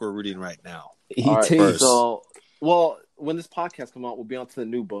what book we're reading right now. ET. Right, so, when this podcast comes out, we'll be on to the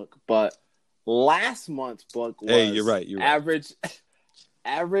new book. But last month's book was you're right. average.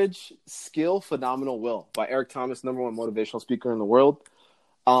 Average Skill, Phenomenal Will by Eric Thomas, #1 motivational speaker in the world.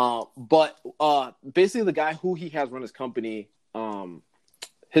 But basically the guy who he has run his company,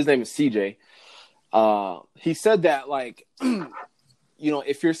 his name is CJ. He said that, like,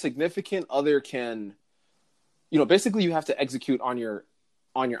 if your significant other can, basically you have to execute on your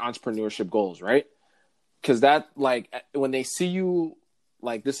entrepreneurship goals, right? Because that, like, when they see you,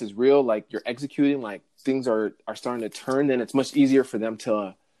 like, this is real, like, you're executing, like, things are starting to turn, then it's much easier for them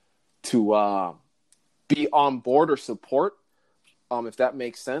to be on board or support, if that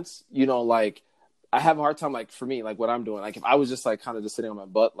makes sense. Like, I have a hard time, like, for me, like, what I'm doing. Like, if I was just, like, kind of just sitting on my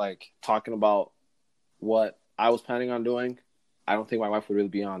butt, like, talking about what I was planning on doing, I don't think my wife would really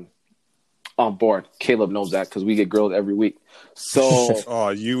be on board. Caleb knows that because we get grilled every week. So, oh,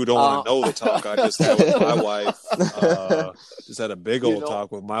 you don't want to know the talk I just had with my wife. Just had a big old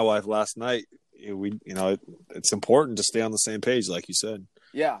talk with my wife last night. It's important to stay on the same page, like you said.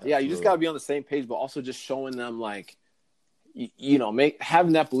 Yeah. You just got to be on the same page, but also just showing them, like,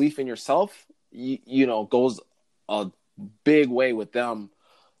 having that belief in yourself, goes a big way with them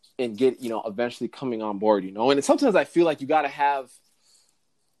and get, eventually coming on board, And sometimes I feel like you got to have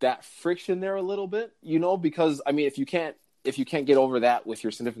that friction there a little bit, because I mean, if you can't get over that with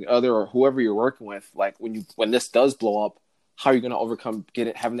your significant other or whoever you're working with, like, when this does blow up, how are you going to overcome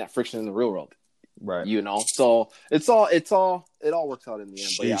having that friction in the real world? Right. So it all works out in the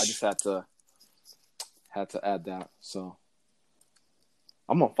end. But yeah, I just had to add that. So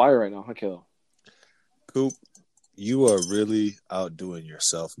I'm on fire right now, huh, Kale? Coop, you are really outdoing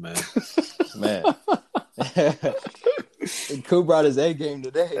yourself, man. Man. Coop brought his A game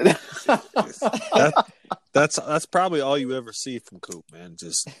today. That's probably all you ever see from Coop, man.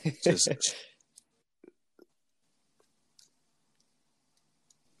 Just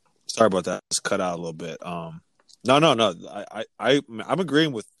sorry about that. Just cut out a little bit. No. I'm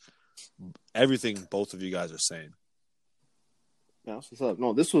agreeing with everything both of you guys are saying. Yeah, that's what's up.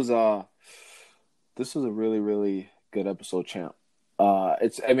 No, this was a really, really good episode, champ.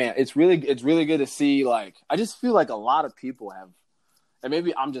 It's really good to see. Like, I just feel like a lot of people have, and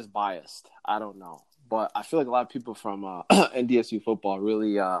maybe I'm just biased, I don't know, but I feel like a lot of people from NDSU football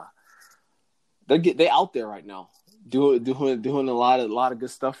really they out there right now, doing a lot of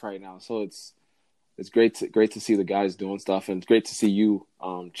good stuff right now. So it's great to see the guys doing stuff, and it's great to see you,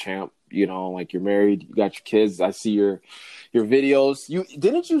 champ. Like, you're married, you got your kids. I see your videos.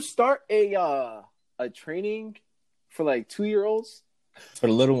 Didn't you start a training for, like, 2-year-olds? For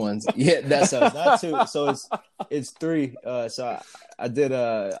the little ones, yeah, that's not 2. So it's 3. So I did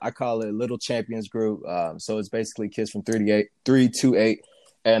I call it Little Champions Group. So it's basically kids from 3 to 8,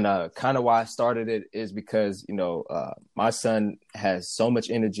 and kind of why I started it is because my son has so much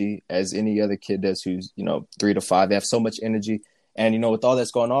energy, as any other kid does, who's 3 to 5. They have so much energy, and with all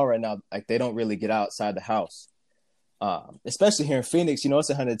that's going on right now, like, they don't really get outside the house. Especially here in Phoenix, it's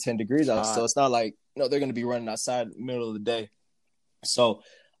 110 degrees out, so it's not like they're going to be running outside in the middle of the day. So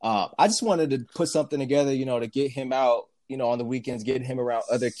I just wanted to put something together, to get him out, on the weekends, getting him around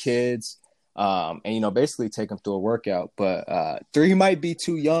other kids, and basically take him through a workout. But 3 might be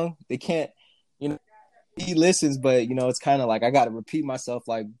too young; they can't, he listens, but it's kind of like I got to repeat myself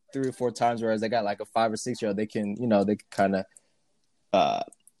like 3 or 4 times, whereas I got like a 5 or 6-year-old, they can, they can kind of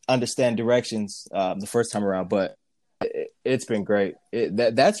understand directions the first time around. But it's been great.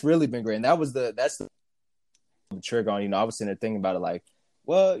 That's really been great, and that's the trigger on. I was sitting there thinking about it, like,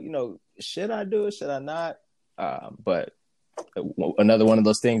 well, should I do it? Should I not? But another one of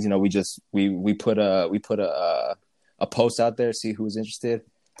those things, we put a post out there, see who was interested.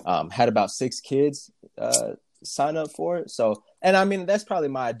 Had about 6 kids sign up for it. So, and I mean, that's probably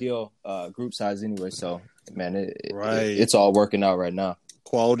my ideal group size anyway. So, man, it's all working out right now.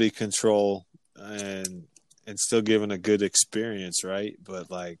 Quality control and still giving a good experience, right?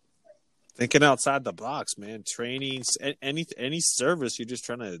 But, like, thinking outside the box, man. Trainings, any service, you're just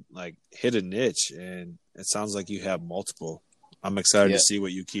trying to, like, hit a niche, and it sounds like you have multiple. I'm excited to see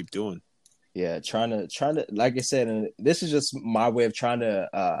what you keep doing. Yeah, trying to, like I said, and this is just my way of trying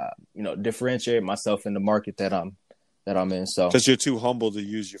to, differentiate myself in the market that I'm in. So, because you're too humble to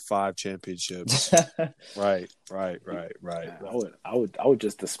use your 5 championships. Right. I would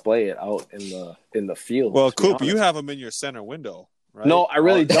just display it out in the field. Well, Coop, you have them in your center window. Right? No, I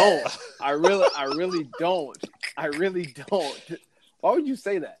really don't. I really don't. Why would you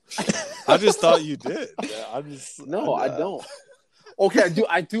say that? I just thought you did. I don't. Okay,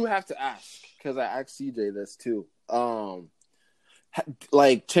 I do have to ask, because I asked CJ this too.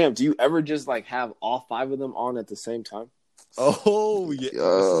 Like, champ, do you ever just, like, have all 5 of them on at the same time? Oh yeah, this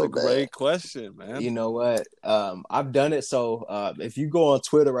is a great question, man. You know what? I've done it. So if you go on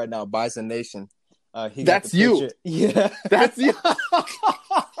Twitter right now, Bison Nation, he got That's the you. picture. Yeah, That's you.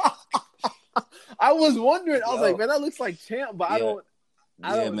 I was wondering. I was like, man, that looks like Champ, but I don't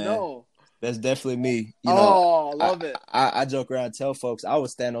know. That's definitely me. You know, love it. I joke around and tell folks I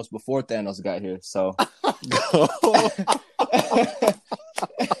was Thanos before Thanos got here. So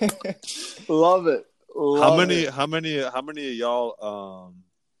love it. How many of y'all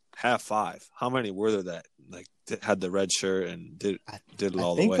have 5? How many were there that like had the red shirt and did it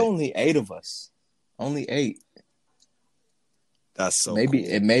all the way? I think only 8 of us. Only 8. That's so maybe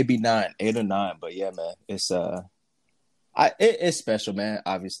cool. It may be 9, 8 or 9, but yeah, man, it's it's special, man,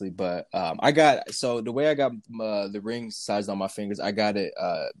 obviously. But I got the way I got the ring sized on my fingers, I got it.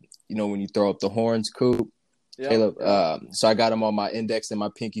 You know, when you throw up the horns, Coop, Caleb. So I got them on my index and my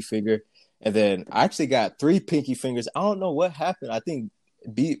pinky finger, and then I actually got 3 pinky fingers. I don't know what happened. I think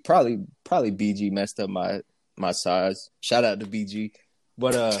probably BG messed up my size. Shout out to BG,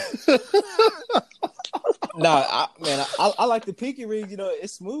 but I like the pinky rings. You know,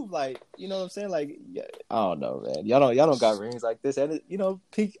 it's smooth. Like, you know what I'm saying? Like, yeah, I don't know, man. Y'all don't got rings like this, and you know,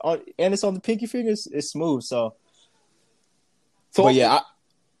 and it's on the pinky fingers. It's smooth. So but yeah.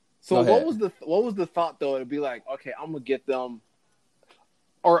 What was the thought though? To be like, okay, I'm gonna get them.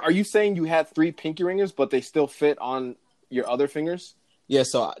 Or are you saying you had 3 pinky ringers, but they still fit on your other fingers? Yeah.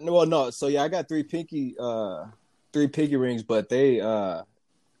 So no. So yeah, I got 3 pinky rings, but they I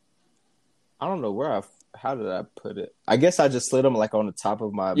don't know how did I put it? I guess I just slid them like on the top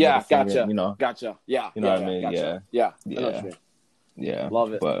of my middle finger, gotcha. You know, gotcha. Yeah, you know what I mean. Gotcha. Yeah. I know what you mean. Yeah,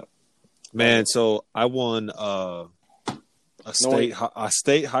 love it, But man. So I won a state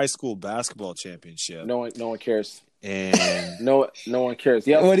high school basketball championship. No one cares. And no one cares.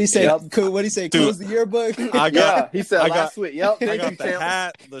 Yeah. What did he say? Yep. What did he say? Close the yearbook. He said last week. Yep. I Thank got you, the champ.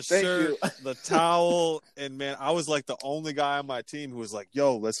 hat, the shirt, the towel, and man, I was like the only guy on my team who was like,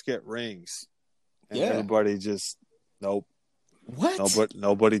 "Yo, let's get rings." And everybody just nope. What?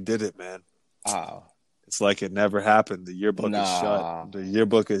 Nobody did it, man. Oh. It's like it never happened. The yearbook is shut. The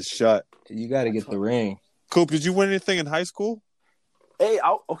yearbook is shut. You got to get the ring. Coop, did you win anything in high school? Hey,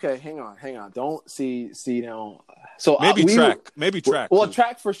 okay, hang on. Don't see now. So maybe track. Well,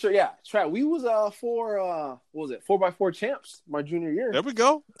 track for sure. Yeah, track. We was 4x4 champs my junior year. There we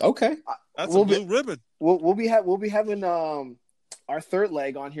go. Okay, that's a blue ribbon. We'll be having our 3rd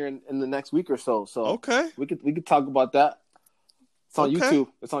leg on here in the next week or so. So okay, we could talk about that. It's on YouTube.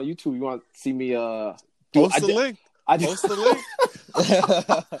 It's on YouTube. You want to see me? Post the link. Post the link.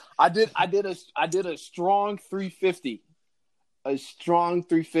 I did a strong 350. A strong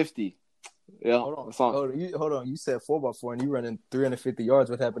 350. Yeah. Hold on. You said 4x4 and you running 350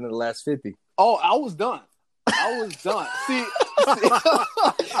 yards. What happened in the last 50? Oh, I was done. See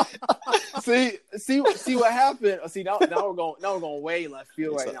what happened. See now we're going way left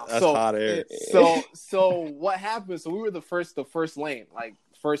field right now. That's hot air. So what happened? So we were the first lane.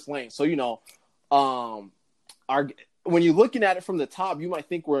 So you know, when you're looking at it from the top, you might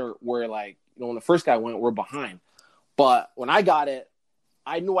think we're like, you know, when the first guy went, we're behind. But when I got it,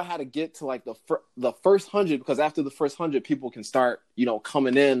 I knew I had to get to like the first 100, because after the first 100, people can start, you know,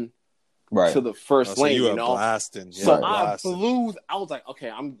 coming in to the first lane. So you know, blasting. So I flew. I was like,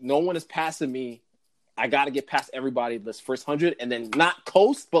 okay, no one is passing me. I got to get past everybody this first 100, and then not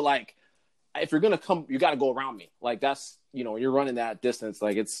coast, but like, if you're gonna come, you got to go around me. Like, that's, you know, you're running that distance.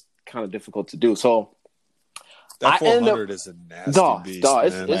 Like, it's kind of difficult to do. So that 400 is a nasty beast.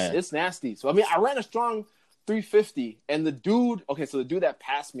 It's nasty. So I mean, I ran a strong 350, and the dude that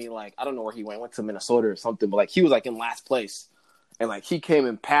passed me, like, I don't know where he went to Minnesota or something, but like, he was like in last place, and like, he came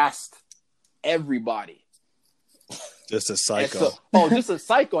and passed everybody. Just a psycho. Just a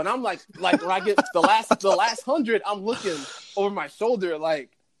psycho. And I'm like when I get the last 100, I'm looking over my shoulder,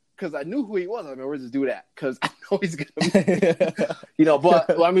 like, because I knew who he was. I mean, where's this dude at? Because I know he's gonna be, you know.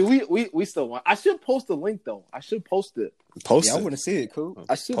 But I mean, we still want. I should post the link though. I should post it. I want to see it. Cool.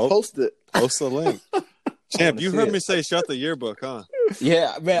 I should post it. Post the link. Champ, you heard me say shut the yearbook, huh?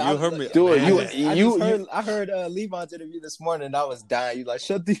 Yeah, man. You heard me. Do it. I heard Levon's interview this morning, and I was dying. You like,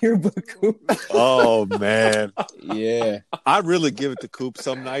 shut the yearbook, Coop. Oh man. Yeah. I really give it to Coop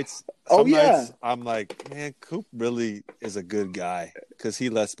some nights. Nights I'm like, man, Coop really is a good guy, because he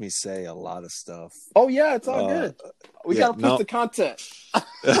lets me say a lot of stuff. Oh yeah, it's all good. We gotta push the content.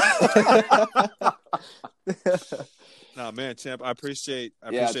 No, man, Champ, I appreciate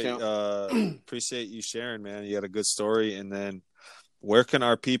you sharing, man. You had a good story. And then where can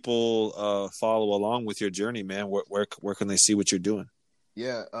our people follow along with your journey, man? Where can they see what you're doing?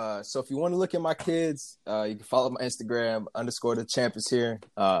 Yeah. So if you want to look at my kids, you can follow my Instagram _ the champ is here.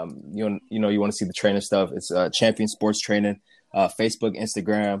 You want to see the trainer stuff. It's Champion Sports Training. Facebook,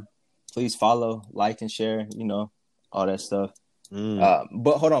 Instagram. Please follow, like, and share. All that stuff.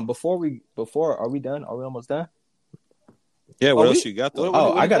 But hold on, before are we done? Are we almost done? Yeah. What else you got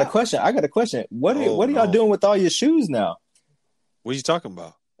though? I got a question. What are y'all doing with all your shoes now? What are you talking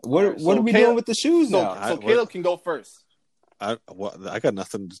about? What are we doing with the shoes now? So Caleb can go first. I got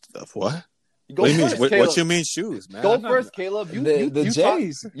nothing. What? Go What do you first, mean? Caleb. What you mean shoes, man? Go first, Caleb. The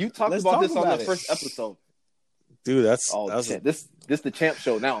Jays. You talked Let's about talk this on about the it. first episode. Dude, that Shit. This the champ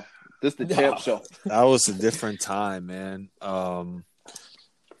show now. This the champ show. was a different time, man.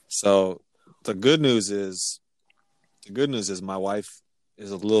 So the good news is my wife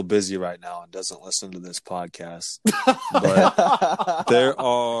is a little busy right now and doesn't listen to this podcast. But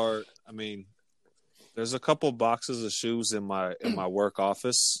there's a couple boxes of shoes in my work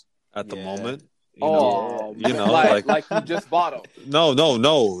office at the moment. Like you just bought them. No.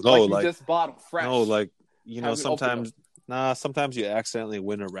 Like you just bought them fresh. No, like sometimes you accidentally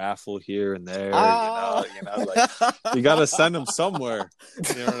win a raffle here and there. Like you got to send them somewhere.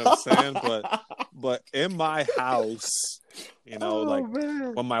 You know what I'm saying? But in my house,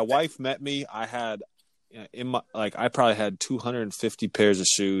 when my wife met me, I had I probably had 250 pairs of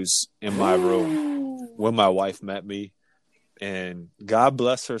shoes in my room when my wife met me, and God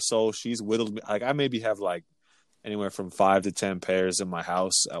bless her soul, she's whittled me. Like I maybe have like anywhere from 5 to 10 pairs in my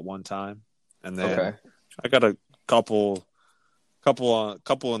house at one time, and then I got a couple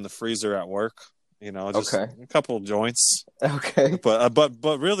in the freezer at work. Just a couple joints. Okay,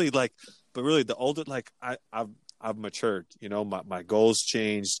 but really the older I've matured. My goals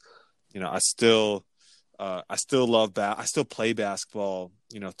changed. I still love I still play basketball,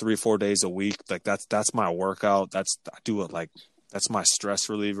 3-4 days a week. Like that's my workout. I do it that's my stress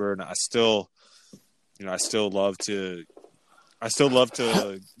reliever. And I still love to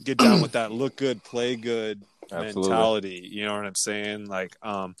get down with that look good, play good mentality. You know what I'm saying?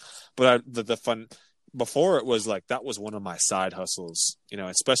 But the fun before it was that was one of my side hustles,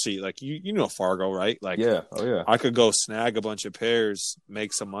 especially Fargo, right? I could go snag a bunch of pairs,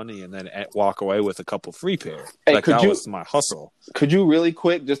 make some money, and then walk away with a couple free pair. Hey, that was my hustle. Could you really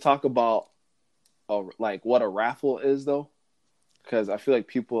quick just talk about what a raffle is though? Because I feel like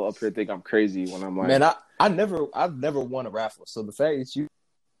people up here think I'm crazy when I'm like, man, I've never won a raffle. So the fact that you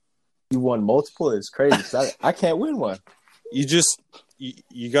won multiple is crazy. I can't win one. You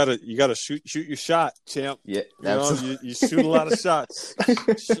gotta shoot your shot, champ. Yeah, you shoot a lot of shots.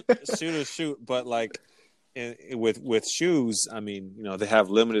 shoot. But with shoes, they have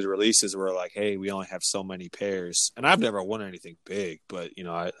limited releases where hey, we only have so many pairs. And I've never won anything big, but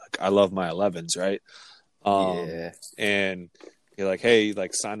I love my 11s, right? And you're like, hey,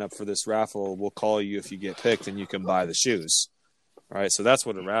 sign up for this raffle. We'll call you if you get picked, and you can buy the shoes. Right, so that's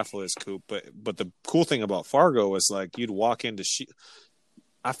what a raffle is, Coop. But the cool thing about Fargo is you'd walk into.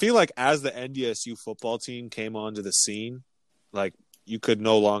 I feel like as the NDSU football team came onto the scene, you could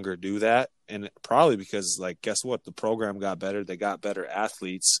no longer do that, and probably because guess what? The program got better. They got better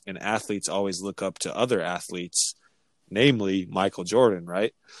athletes, and athletes always look up to other athletes, namely Michael Jordan,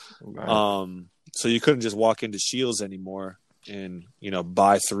 right? So you couldn't just walk into Shields anymore and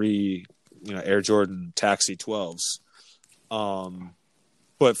buy 3 Air Jordan Taxi 12s.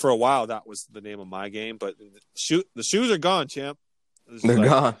 But for a while that was the name of my game. But the shoes are gone, champ. They're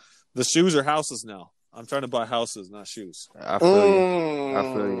gone. The shoes are houses now. I'm trying to buy houses, not shoes. I feel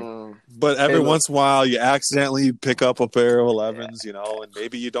you. But every once in a while, you accidentally pick up a pair of 11s, and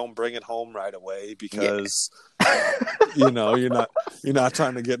maybe you don't bring it home right away because, you're not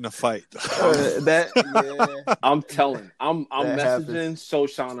trying to get in a fight. I'm messaging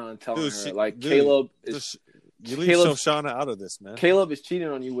Shoshana and telling her Caleb is. You leave Shoshana out of this, man. Caleb is cheating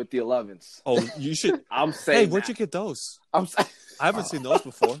on you with the 11s. Oh, you should. I'm saying. Hey, where'd you get those? I haven't seen those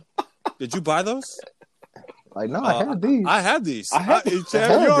before. Did you buy those? No, I had these. I had these. I had you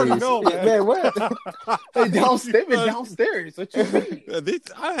already know, man. Man, what? They downstairs. What you mean?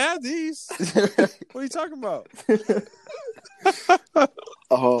 I had these. What are you talking about?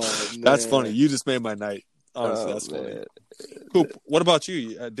 Oh, man. That's funny. You just made my night. Honestly, that's funny. Coop, what about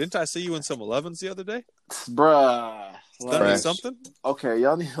you? Didn't I see you in some 11s the other day? Bruh. That means something? Okay,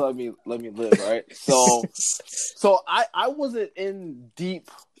 y'all need to let me live, right? So I wasn't in deep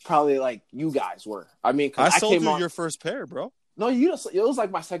probably like you guys were. I sold you your first pair, bro. No, it was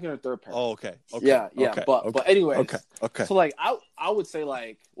like my second or third pair. Oh, okay. Yeah. Okay. But anyways. Okay. So I would say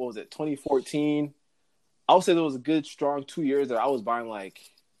what was it, 2014? I would say there was a good strong 2 years that I was buying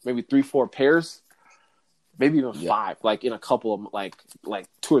maybe 3-4 pairs. maybe even 5, like in a couple of like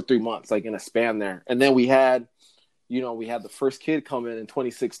 2 or 3 months, like in a span there. And then we had the first kid come in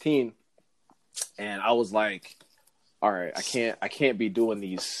 2016, and I was like, all right, I can't be doing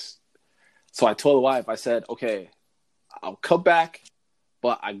these. So I told the wife, I said, okay, I'll cut back,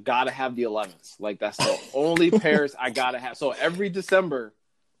 but I gotta have the 11s. Like that's the only pairs I gotta have. So every December,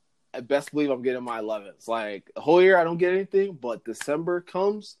 I best believe I'm getting my 11s. Like the whole year I don't get anything, but December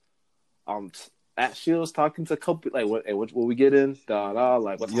comes, at Shields talking to a couple, like what we get in,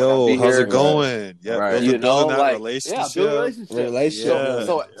 like what's how's it going? Yeah, right. building that relationship. Yeah, build relationship.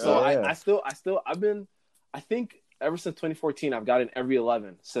 Yeah. I think ever since 2014, I've gotten every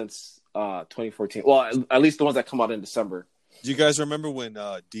 11 since 2014. Well, at least the ones that come out in December. Do you guys remember when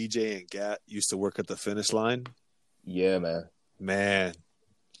DJ and Gat used to work at the finish line? Yeah, man. Man,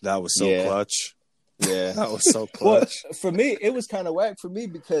 that was so clutch. Yeah, that was so clutch. Well, for me, it was kind of whack for me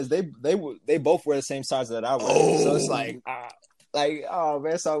because they both wear the same size that I wear. So it's like, oh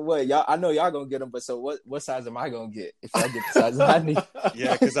man, so what? Y'all, I know y'all gonna get them, but so what size am I gonna get if I get the size I need?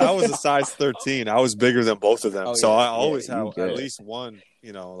 Yeah, because I was a size 13. I was bigger than both of them, so I always have at least one.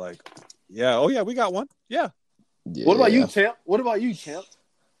 You know, like, we got one. Yeah. What about you, Champ?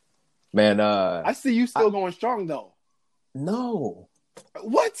 Man, I see you still going strong though. No.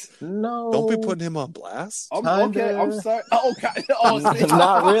 What? No. Don't be putting him on blast. Okay, I'm sorry. Oh, okay. Oh,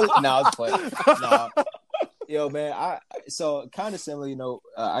 not really. No, I was playing. No. Yo, man, so kind of similar,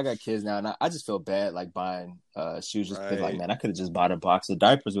 I got kids now, and I just feel bad, like, buying shoes just because, like, man, I could have just bought a box of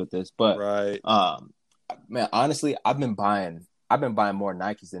diapers with this. But, man, honestly, I've been buying more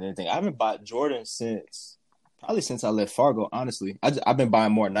Nikes than anything. I haven't bought Jordan since I left Fargo, honestly. I've been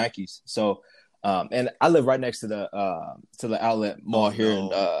buying more Nikes. So, and I live right next to the outlet mall here,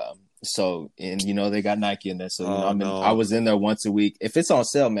 and they got Nike in there. So I was in there once a week. If it's on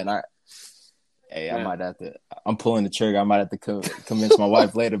sale, man, I might have to. I'm pulling the trigger. I might have to convince my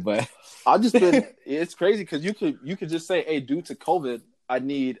wife later. But I've just been. It's crazy because you could just say, hey, due to COVID, I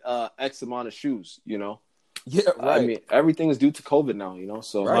need X amount of shoes. Yeah, right. I mean, everything is due to COVID now.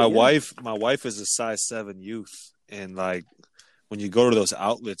 So my wife is a size 7 youth, and like, when you go to those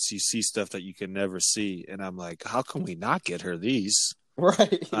outlets, you see stuff that you can never see. And I'm like, how can we not get her these?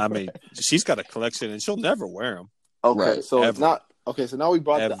 Right. I mean, she's got a collection and she'll never wear them. Okay. Right. So it's not, okay. So now we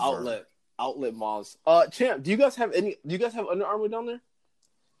brought the outlet malls. Champ, do you guys have Under Armour down there?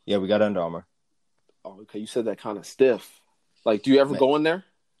 Yeah, we got Under Armour. Oh, okay. You said that kind of stiff. Like, do you ever go in there?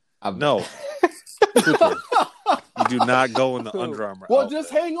 No. You do not go in the Under Armour. Well, outlet.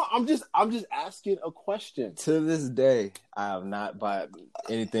 Just hang on. I'm just asking a question. To this day, I have not bought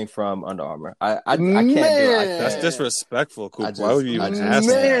anything from Under Armour. I can't do it. That's disrespectful, Coop. Why would you even ask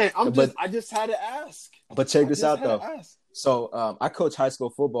that? I just had to ask. But check this out, though. So I coach high school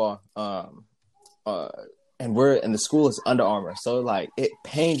football, and the school is Under Armour. So like it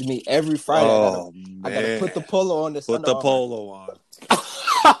pains me every Friday. I gotta put the polo on this. Put the polo on.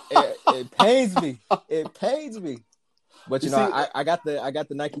 It pains me. It pains me. But I got the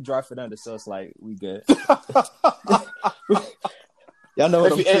Nike Dry Fit Under, so it's like we good. Y'all know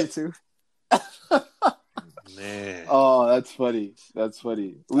what I'm saying too. Man. Oh, that's funny. That's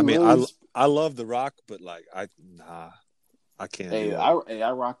funny. I love The Rock, but like I can't.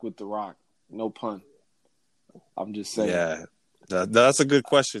 I rock with The Rock. No pun. I'm just saying. Yeah. That's a good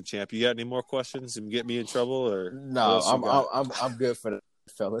question, Champ. You got any more questions and get me in trouble, or no? I'm good for the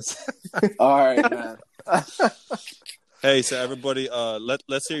fellas. All right, man. Hey, so everybody,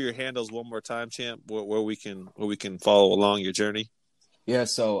 let's hear your handles one more time, Champ. Where we can follow along your journey. Yeah,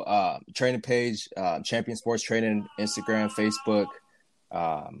 so training page, Champion Sports Training, Instagram, Facebook.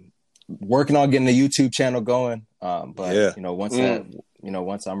 Working on getting the YouTube channel going. But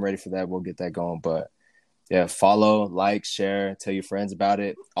once I'm ready for that, we'll get that going. But yeah, follow, like, share, tell your friends about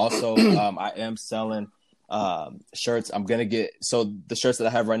it. Also, I am selling shirts. I'm gonna get the shirts that I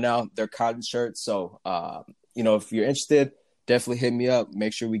have right now, they're cotton shirts. So if you're interested, definitely hit me up.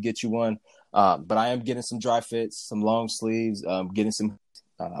 Make sure we get you one. But I am getting some dry fits, some long sleeves. Getting some.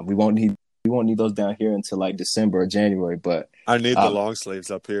 We won't need those down here until like December or January. But I need the long sleeves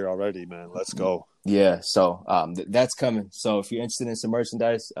up here already, man. Let's go. Yeah, so that's coming. So if you're interested in some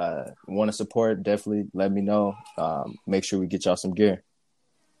merchandise, want to support, definitely let me know. Make sure we get y'all some gear.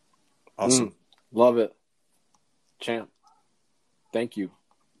 Awesome. Love it. Champ. Thank you.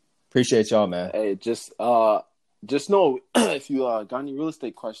 Appreciate y'all, man. Hey, just know if you got any real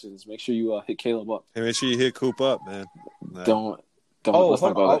estate questions, make sure you hit Caleb up. Hey, make sure you hit Coop up, man. Don't. Hold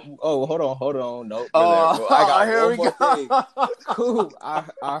on. No. I got one more thing. Cool.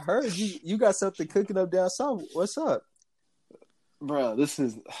 I heard you got something cooking up down south. What's up, bro? This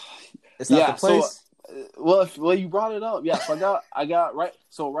is. It's not the place. well, you brought it up. Yeah, so I got right.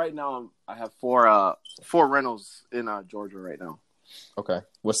 So right now I have four rentals in Georgia right now. Okay.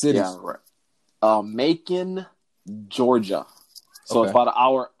 What cities? Yeah, right. Macon, Georgia. So it's about an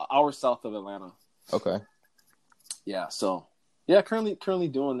hour south of Atlanta. Okay. Yeah. So yeah, currently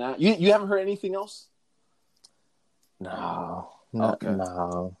doing that. You haven't heard anything else? No. Okay.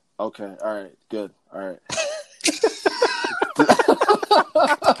 No. Okay. All right. Good. All right.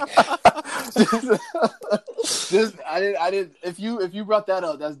 I didn't. If you brought that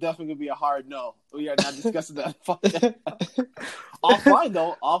up, that's definitely gonna be a hard no. We are not discussing that. Offline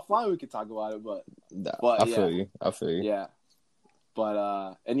though. Offline we can talk about it, but I feel you. Yeah.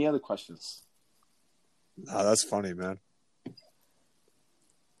 But any other questions? Oh, that's funny, man.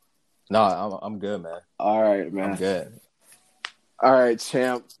 No, I'm good, man. All right, man. I'm good. All right,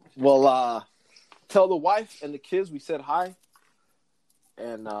 champ. Well, tell the wife and the kids we said hi.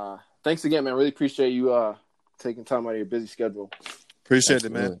 And thanks again, man. Really appreciate you taking time out of your busy schedule. Appreciate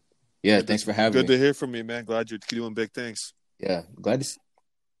it, man. Yeah, thanks for having me. Good to hear from you, man. Glad you're doing big things. Yeah, glad to see.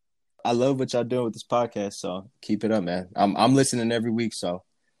 I love what y'all doing with this podcast, so keep it up, man. I'm listening every week, so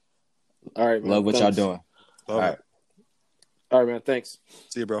all right, man. Love what y'all doing. All right, man. Thanks.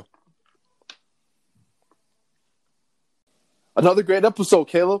 See you, bro. Another great episode,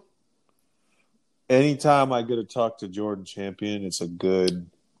 Caleb. Anytime I get to talk to Jordan Champion, it's a good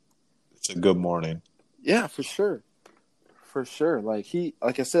morning. Yeah, for sure.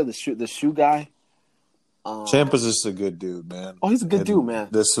 Like I said, the shoe guy. Champ is just a good dude, man. Oh, he's a good dude, man.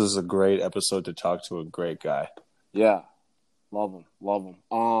 This was a great episode to talk to a great guy. Yeah, love him.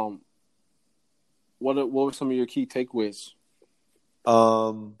 What were some of your key takeaways?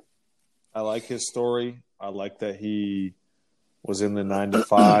 I like his story. I like that he was in the 9 to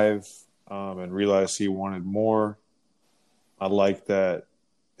 5 and realized he wanted more. I like that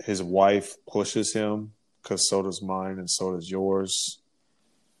his wife pushes him because so does mine and so does yours.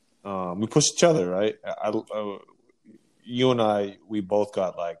 We push each other, right? You and I, we both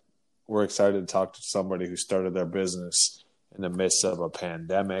got we're excited to talk to somebody who started their business in the midst of a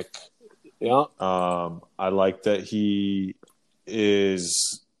pandemic. Yeah. I like that he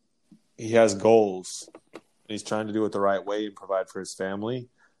has goals. He's trying to do it the right way and provide for his family,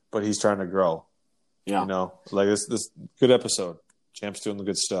 but he's trying to grow. Yeah. You know, this good episode. Champ's doing the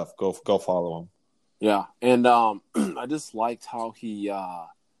good stuff. Go follow him. Yeah. And I just liked how he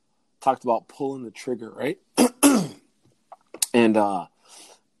talked about pulling the trigger, right? And I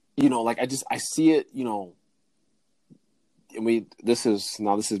see it, and this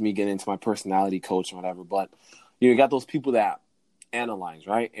is me getting into my personality coach and whatever, but you got those people that analyze,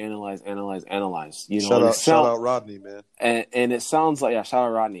 right? Analyze. Shout out Rodney, man. And it sounds like, shout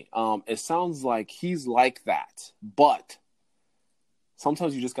out Rodney. It sounds like he's like that, but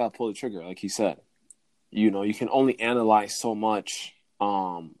sometimes you just gotta pull the trigger, like he said. You can only analyze so much,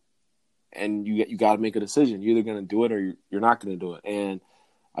 and you got to make a decision. You're either gonna do it or you're not gonna do it. And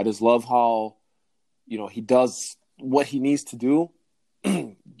I just love how, he does what he needs to do.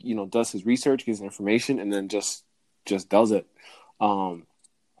 Does his research, gets information, and then just does it. And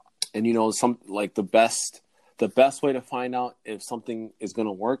the best way to find out if something is going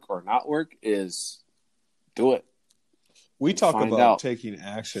to work or not work is do it. We talk about taking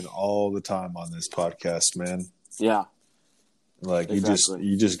action all the time on this podcast, man. Yeah. Exactly.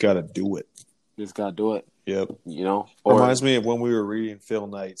 you just got to do it. You just got to do it. Yep. Reminds me of when we were reading Phil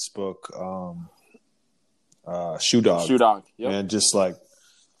Knight's book, Shoe Dog. Shoe Dog. Yep. And just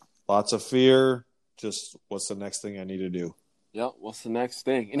lots of fear. Just what's the next thing I need to do? Yep. What's the next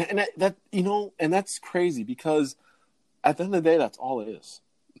thing? And that's crazy because at the end of the day, that's all it is,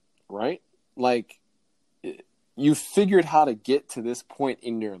 right? You figured how to get to this point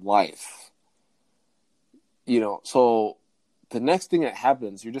in your life, so the next thing that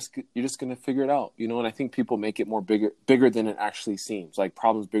happens, you're just going to figure it out, and I think people make it more bigger than it actually seems, like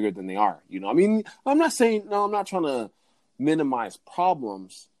problems bigger than they are, I mean, I'm not trying to minimize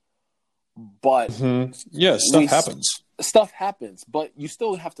problems, but yeah, stuff happens, but you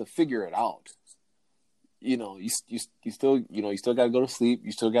still have to figure it out. You still got to go to sleep.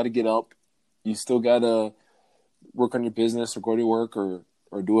 You still got to get up. You still got to work on your business or go to work or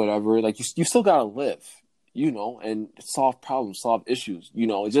do whatever. You still got to live, and solve problems, solve issues.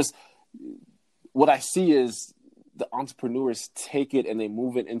 It's just what I see is the entrepreneurs take it and they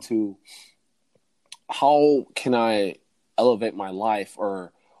move it into how can I elevate my life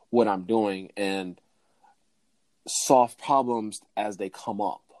or what I'm doing and solve problems as they come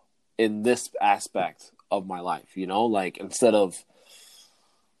up in this aspect of my life, instead of,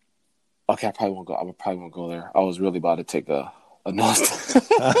 okay, I probably won't go there. I was really about to take a don't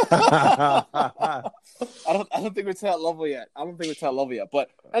think we're to that level yet. But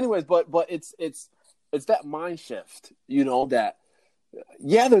anyways, but it's that mind shift, you know, that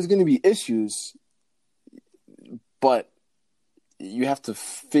there's going to be issues, but you have to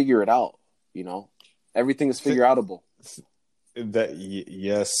figure it out, you know. Everything is figure outable.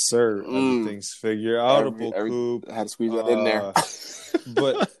 Yes, sir. Everything's figure outable, Coop. I had to squeeze that in there.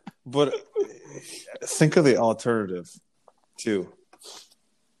 But think of the alternative too.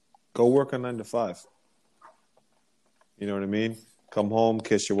 Go work a 9 to 5. You know what I mean? Come home,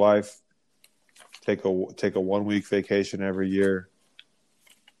 kiss your wife, take a 1 week vacation every year.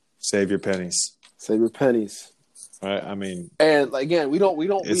 Save your pennies. Right? I mean, and again, we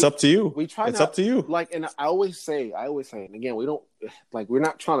don't. It's up to you. We try. It's up to you. Like, and I always say, and again, we don't like. We're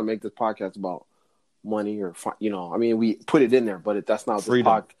not trying to make this podcast about money or you know. I mean, we put it in there, but that's not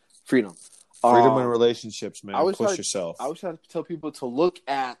freedom. Freedom in relationships, man. Push yourself. I always try to tell people to look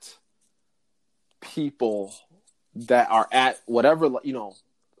at people that are at whatever, you know,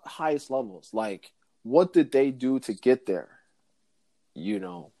 highest levels. Like, what did they do to get there? You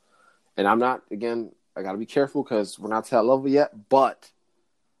know, and I'm not, again, I got to be careful because we're not to that level yet, but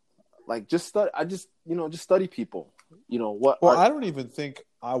like, just study. Just study people, you know, I don't even think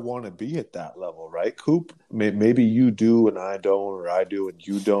I want to be at that level, right, Coop? Maybe you do and I don't, or I do and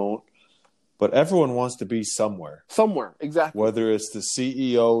you don't. But everyone wants to be somewhere. Somewhere, exactly. Whether it's the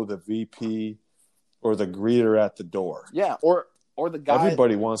CEO, the VP, or the greeter at the door. Yeah, or the guy.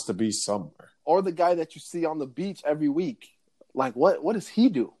 Everybody wants to be somewhere. Or the guy that you see on the beach every week. Like, what does he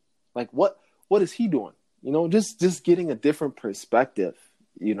do? Like, what is he doing? You know, just getting a different perspective.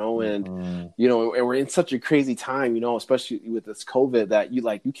 You know, and you know, and we're in such a crazy time. You know, especially with this COVID, that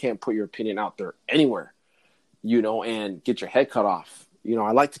you can't put your opinion out there anywhere. You know, and get your head cut off. You know,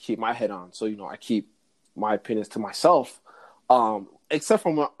 I like to keep my head on, so, you know, I keep my opinions to myself, except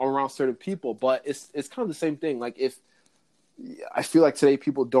from around certain people. But it's kind of the same thing. Like, if I feel like today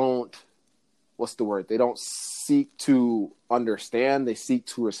people don't, what's the word? They don't seek to understand. They seek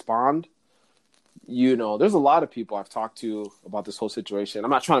to respond. You know, there's a lot of people I've talked to about this whole situation.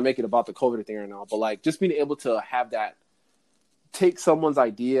 I'm not trying to make it about the COVID thing right now, but like, just being able to have that, take someone's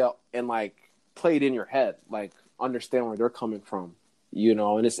idea and like play it in your head, like understand where they're coming from. You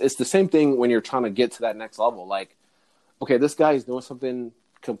know, and it's the same thing when you're trying to get to that next level. Like, okay, this guy is doing something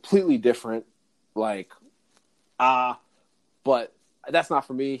completely different. Like, but that's not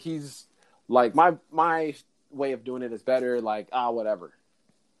for me. He's like, my way of doing it is better. Like, whatever.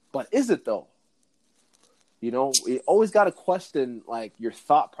 But is it though? You know, you always got to question like your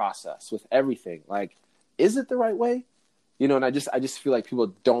thought process with everything. Like, is it the right way? You know, and I just feel like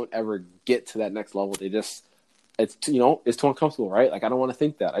people don't ever get to that next level. They just, it's too uncomfortable, right? Like, I don't want to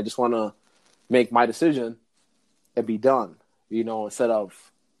think that. I just want to make my decision and be done, you know, instead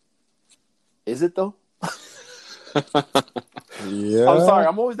of, is it though? Yeah. I'm sorry.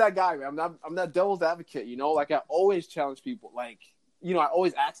 I'm always that guy, man. I'm that devil's advocate, you know, like I always challenge people. Like, you know, I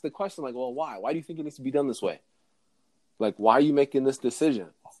always ask the question, like, well, why? Why do you think it needs to be done this way? Like, why are you making this decision?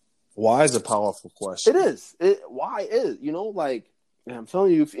 Why is a powerful question. It is. Why is, you know, like, and I'm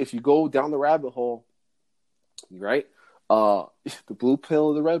telling you, if you go down the rabbit hole, right? The blue pill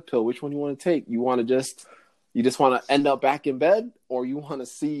or the red pill, which one you want to take? You just want to end up back in bed, or you want to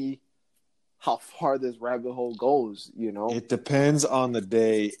see how far this rabbit hole goes, you know? It depends on the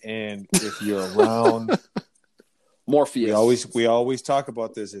day and if you're around Morpheus. We always talk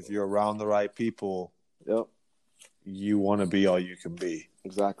about this. If you're around the right people, yep, you want to be all you can be.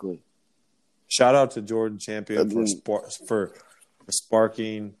 Exactly. Shout out to Jordan Champion for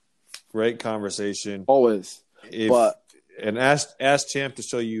sparking great conversation. Always. And ask Champ to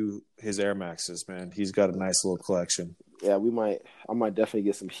show you his Air Maxes, man. He's got a nice little collection. Yeah, I might definitely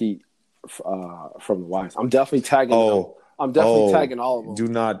get some heat from the wives. I'm definitely tagging them. I'm definitely tagging all of them.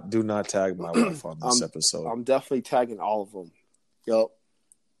 Do not tag my wife on this episode. I'm definitely tagging all of them. Yup.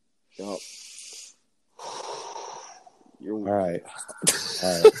 All right.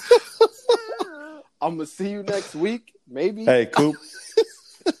 I'm gonna see you next week, maybe. Hey, Coop.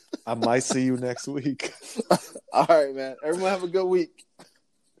 I might see you next week. All right, man. Everyone have a good week.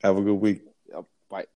 Have a good week.